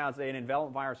vesicle that has an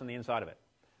enveloped virus on the inside of it.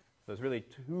 So there's really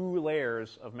two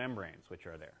layers of membranes which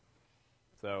are there.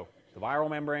 So the viral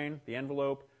membrane, the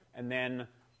envelope, and then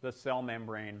the cell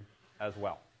membrane as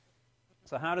well.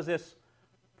 So how does this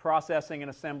processing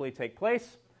and assembly take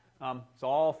place? It's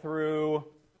all through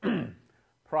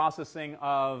processing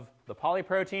of the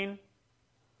polyprotein.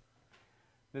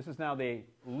 This is now the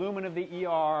lumen of the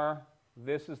ER.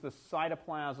 This is the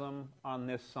cytoplasm on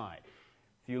this side.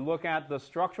 If you look at the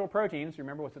structural proteins,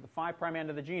 remember what's at the 5' end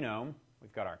of the genome.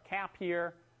 We've got our cap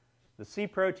here, the C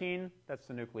protein, that's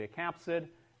the nucleocapsid,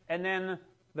 and then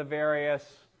the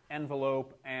various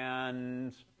envelope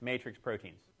and matrix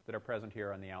proteins that are present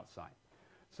here on the outside.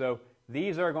 So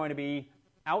these are going to be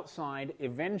outside,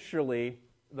 eventually,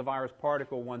 the virus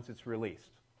particle once it's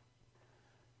released.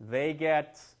 They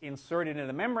get inserted into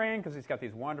the membrane because it's got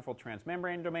these wonderful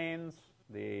transmembrane domains.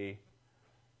 The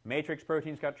matrix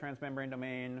protein's got transmembrane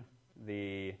domain.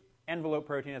 The envelope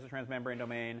protein has a transmembrane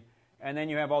domain. And then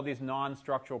you have all these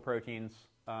non-structural proteins,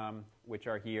 which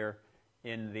are here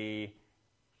in the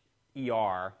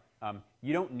ER.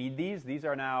 You don't need these. These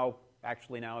are now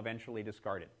eventually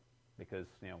discarded because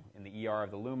in the ER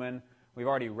of the lumen, we've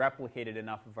already replicated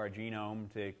enough of our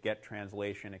genome to get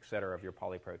translation, et cetera, of your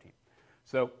polyprotein.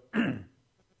 So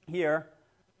here,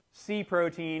 C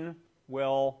protein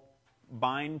will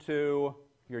bind to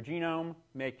your genome,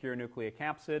 make your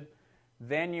nucleocapsid.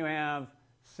 Then you have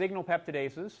signal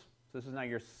peptidases. So this is now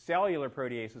your cellular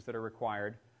proteases that are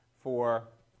required for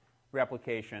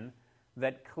replication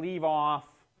that cleave off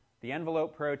the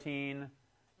envelope protein,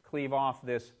 cleave off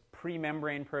this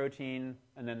pre-membrane protein,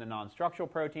 and then the non-structural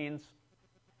proteins.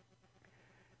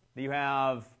 You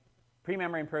have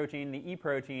pre-membrane protein, the E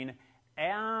protein,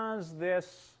 as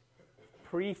this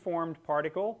preformed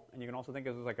particle, and you can also think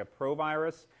of it as like a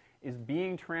provirus, is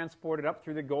being transported up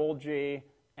through the Golgi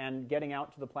and getting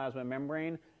out to the plasma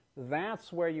membrane.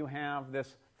 That's where you have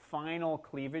this final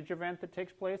cleavage event that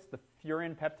takes place, the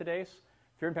furin peptidase.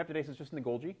 Furin peptidase is just in the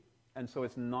Golgi, and so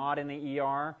it's not in the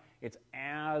ER. It's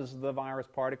as the virus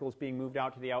particle is being moved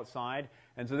out to the outside.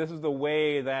 And so this is the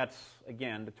way that,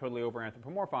 again, to totally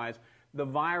over-anthropomorphize, the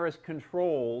virus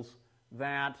controls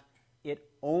that it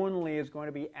only is going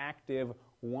to be active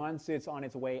once it's on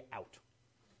its way out.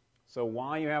 So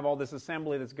while you have all this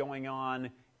assembly that's going on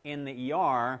in the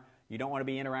ER, you don't want to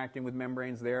be interacting with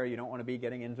membranes there. You don't want to be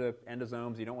getting into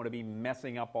endosomes. You don't want to be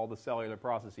messing up all the cellular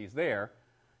processes there.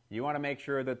 You want to make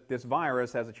sure that this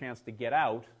virus has a chance to get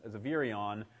out as a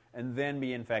virion and then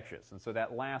be infectious. And so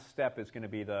that last step is going to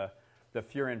be the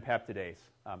furin peptidase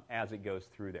as it goes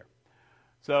through there.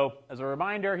 So as a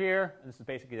reminder here, and this is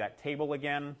basically that table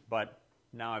again, but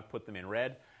now I've put them in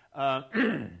red. For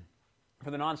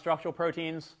the non-structural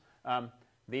proteins,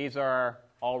 these are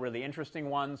all really interesting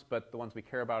ones, but the ones we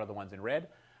care about are the ones in red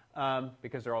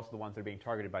because they're also the ones that are being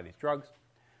targeted by these drugs.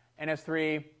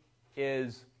 NS3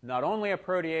 is not only a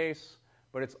protease,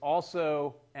 but it's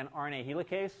also an RNA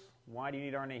helicase. Why do you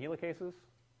need RNA helicases?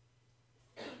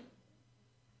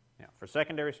 Yeah, for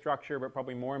secondary structure, but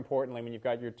probably more importantly when you've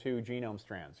got your two genome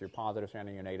strands, your positive strand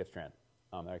and your negative strand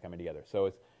that are coming together. So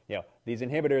it's, these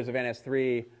inhibitors of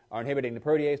NS3 are inhibiting the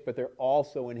protease, but they're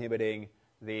also inhibiting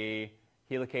the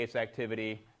helicase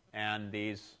activity and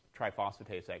these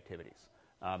triphosphatase activities.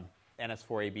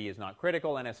 NS4AB is not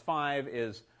critical. NS5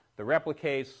 is the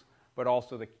replicase, but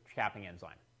also the capping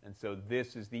enzyme. And so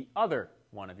this is the other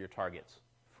one of your targets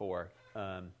for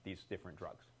these different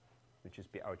drugs, which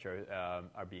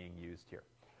are being used here.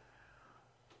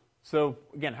 So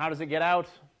again, how does it get out?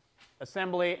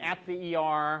 Assembly at the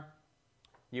ER.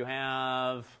 You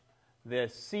have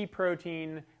this C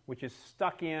protein, which is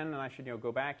stuck in, and I should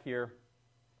go back here,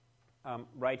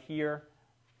 right here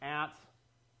at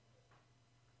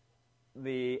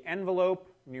the envelope.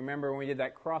 And you remember when we did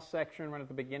that cross-section right at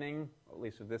the beginning, at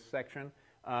least of this section,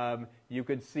 you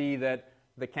could see that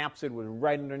the capsid was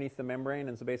right underneath the membrane,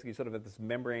 and so basically sort of at this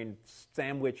membrane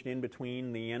sandwiched in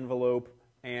between the envelope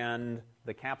and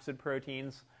the capsid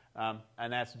proteins,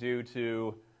 and that's due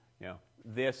to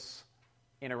this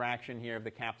interaction here of the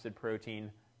capsid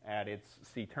protein at its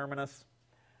C terminus.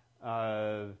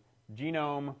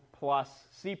 Genome plus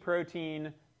C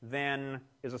protein then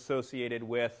is associated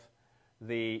with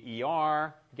the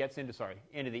ER, gets into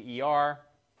the ER,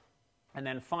 and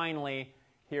then finally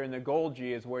here in the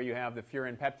Golgi is where you have the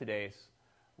furin peptidase,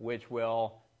 which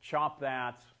will chop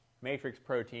that matrix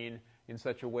protein in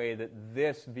such a way that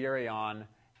this virion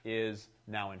is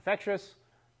now infectious.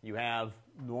 You have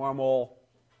normal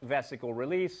vesicle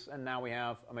release, and now we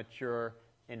have a mature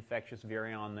infectious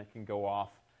virion that can go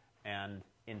off and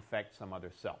infect some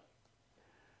other cell.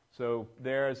 So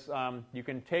there's, you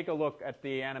can take a look at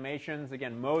the animations.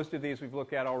 Again, most of these we've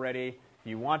looked at already. If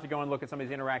you want to go and look at some of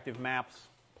these interactive maps,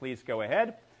 please go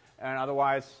ahead. And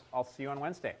otherwise, I'll see you on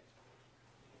Wednesday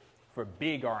for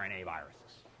big RNA virus.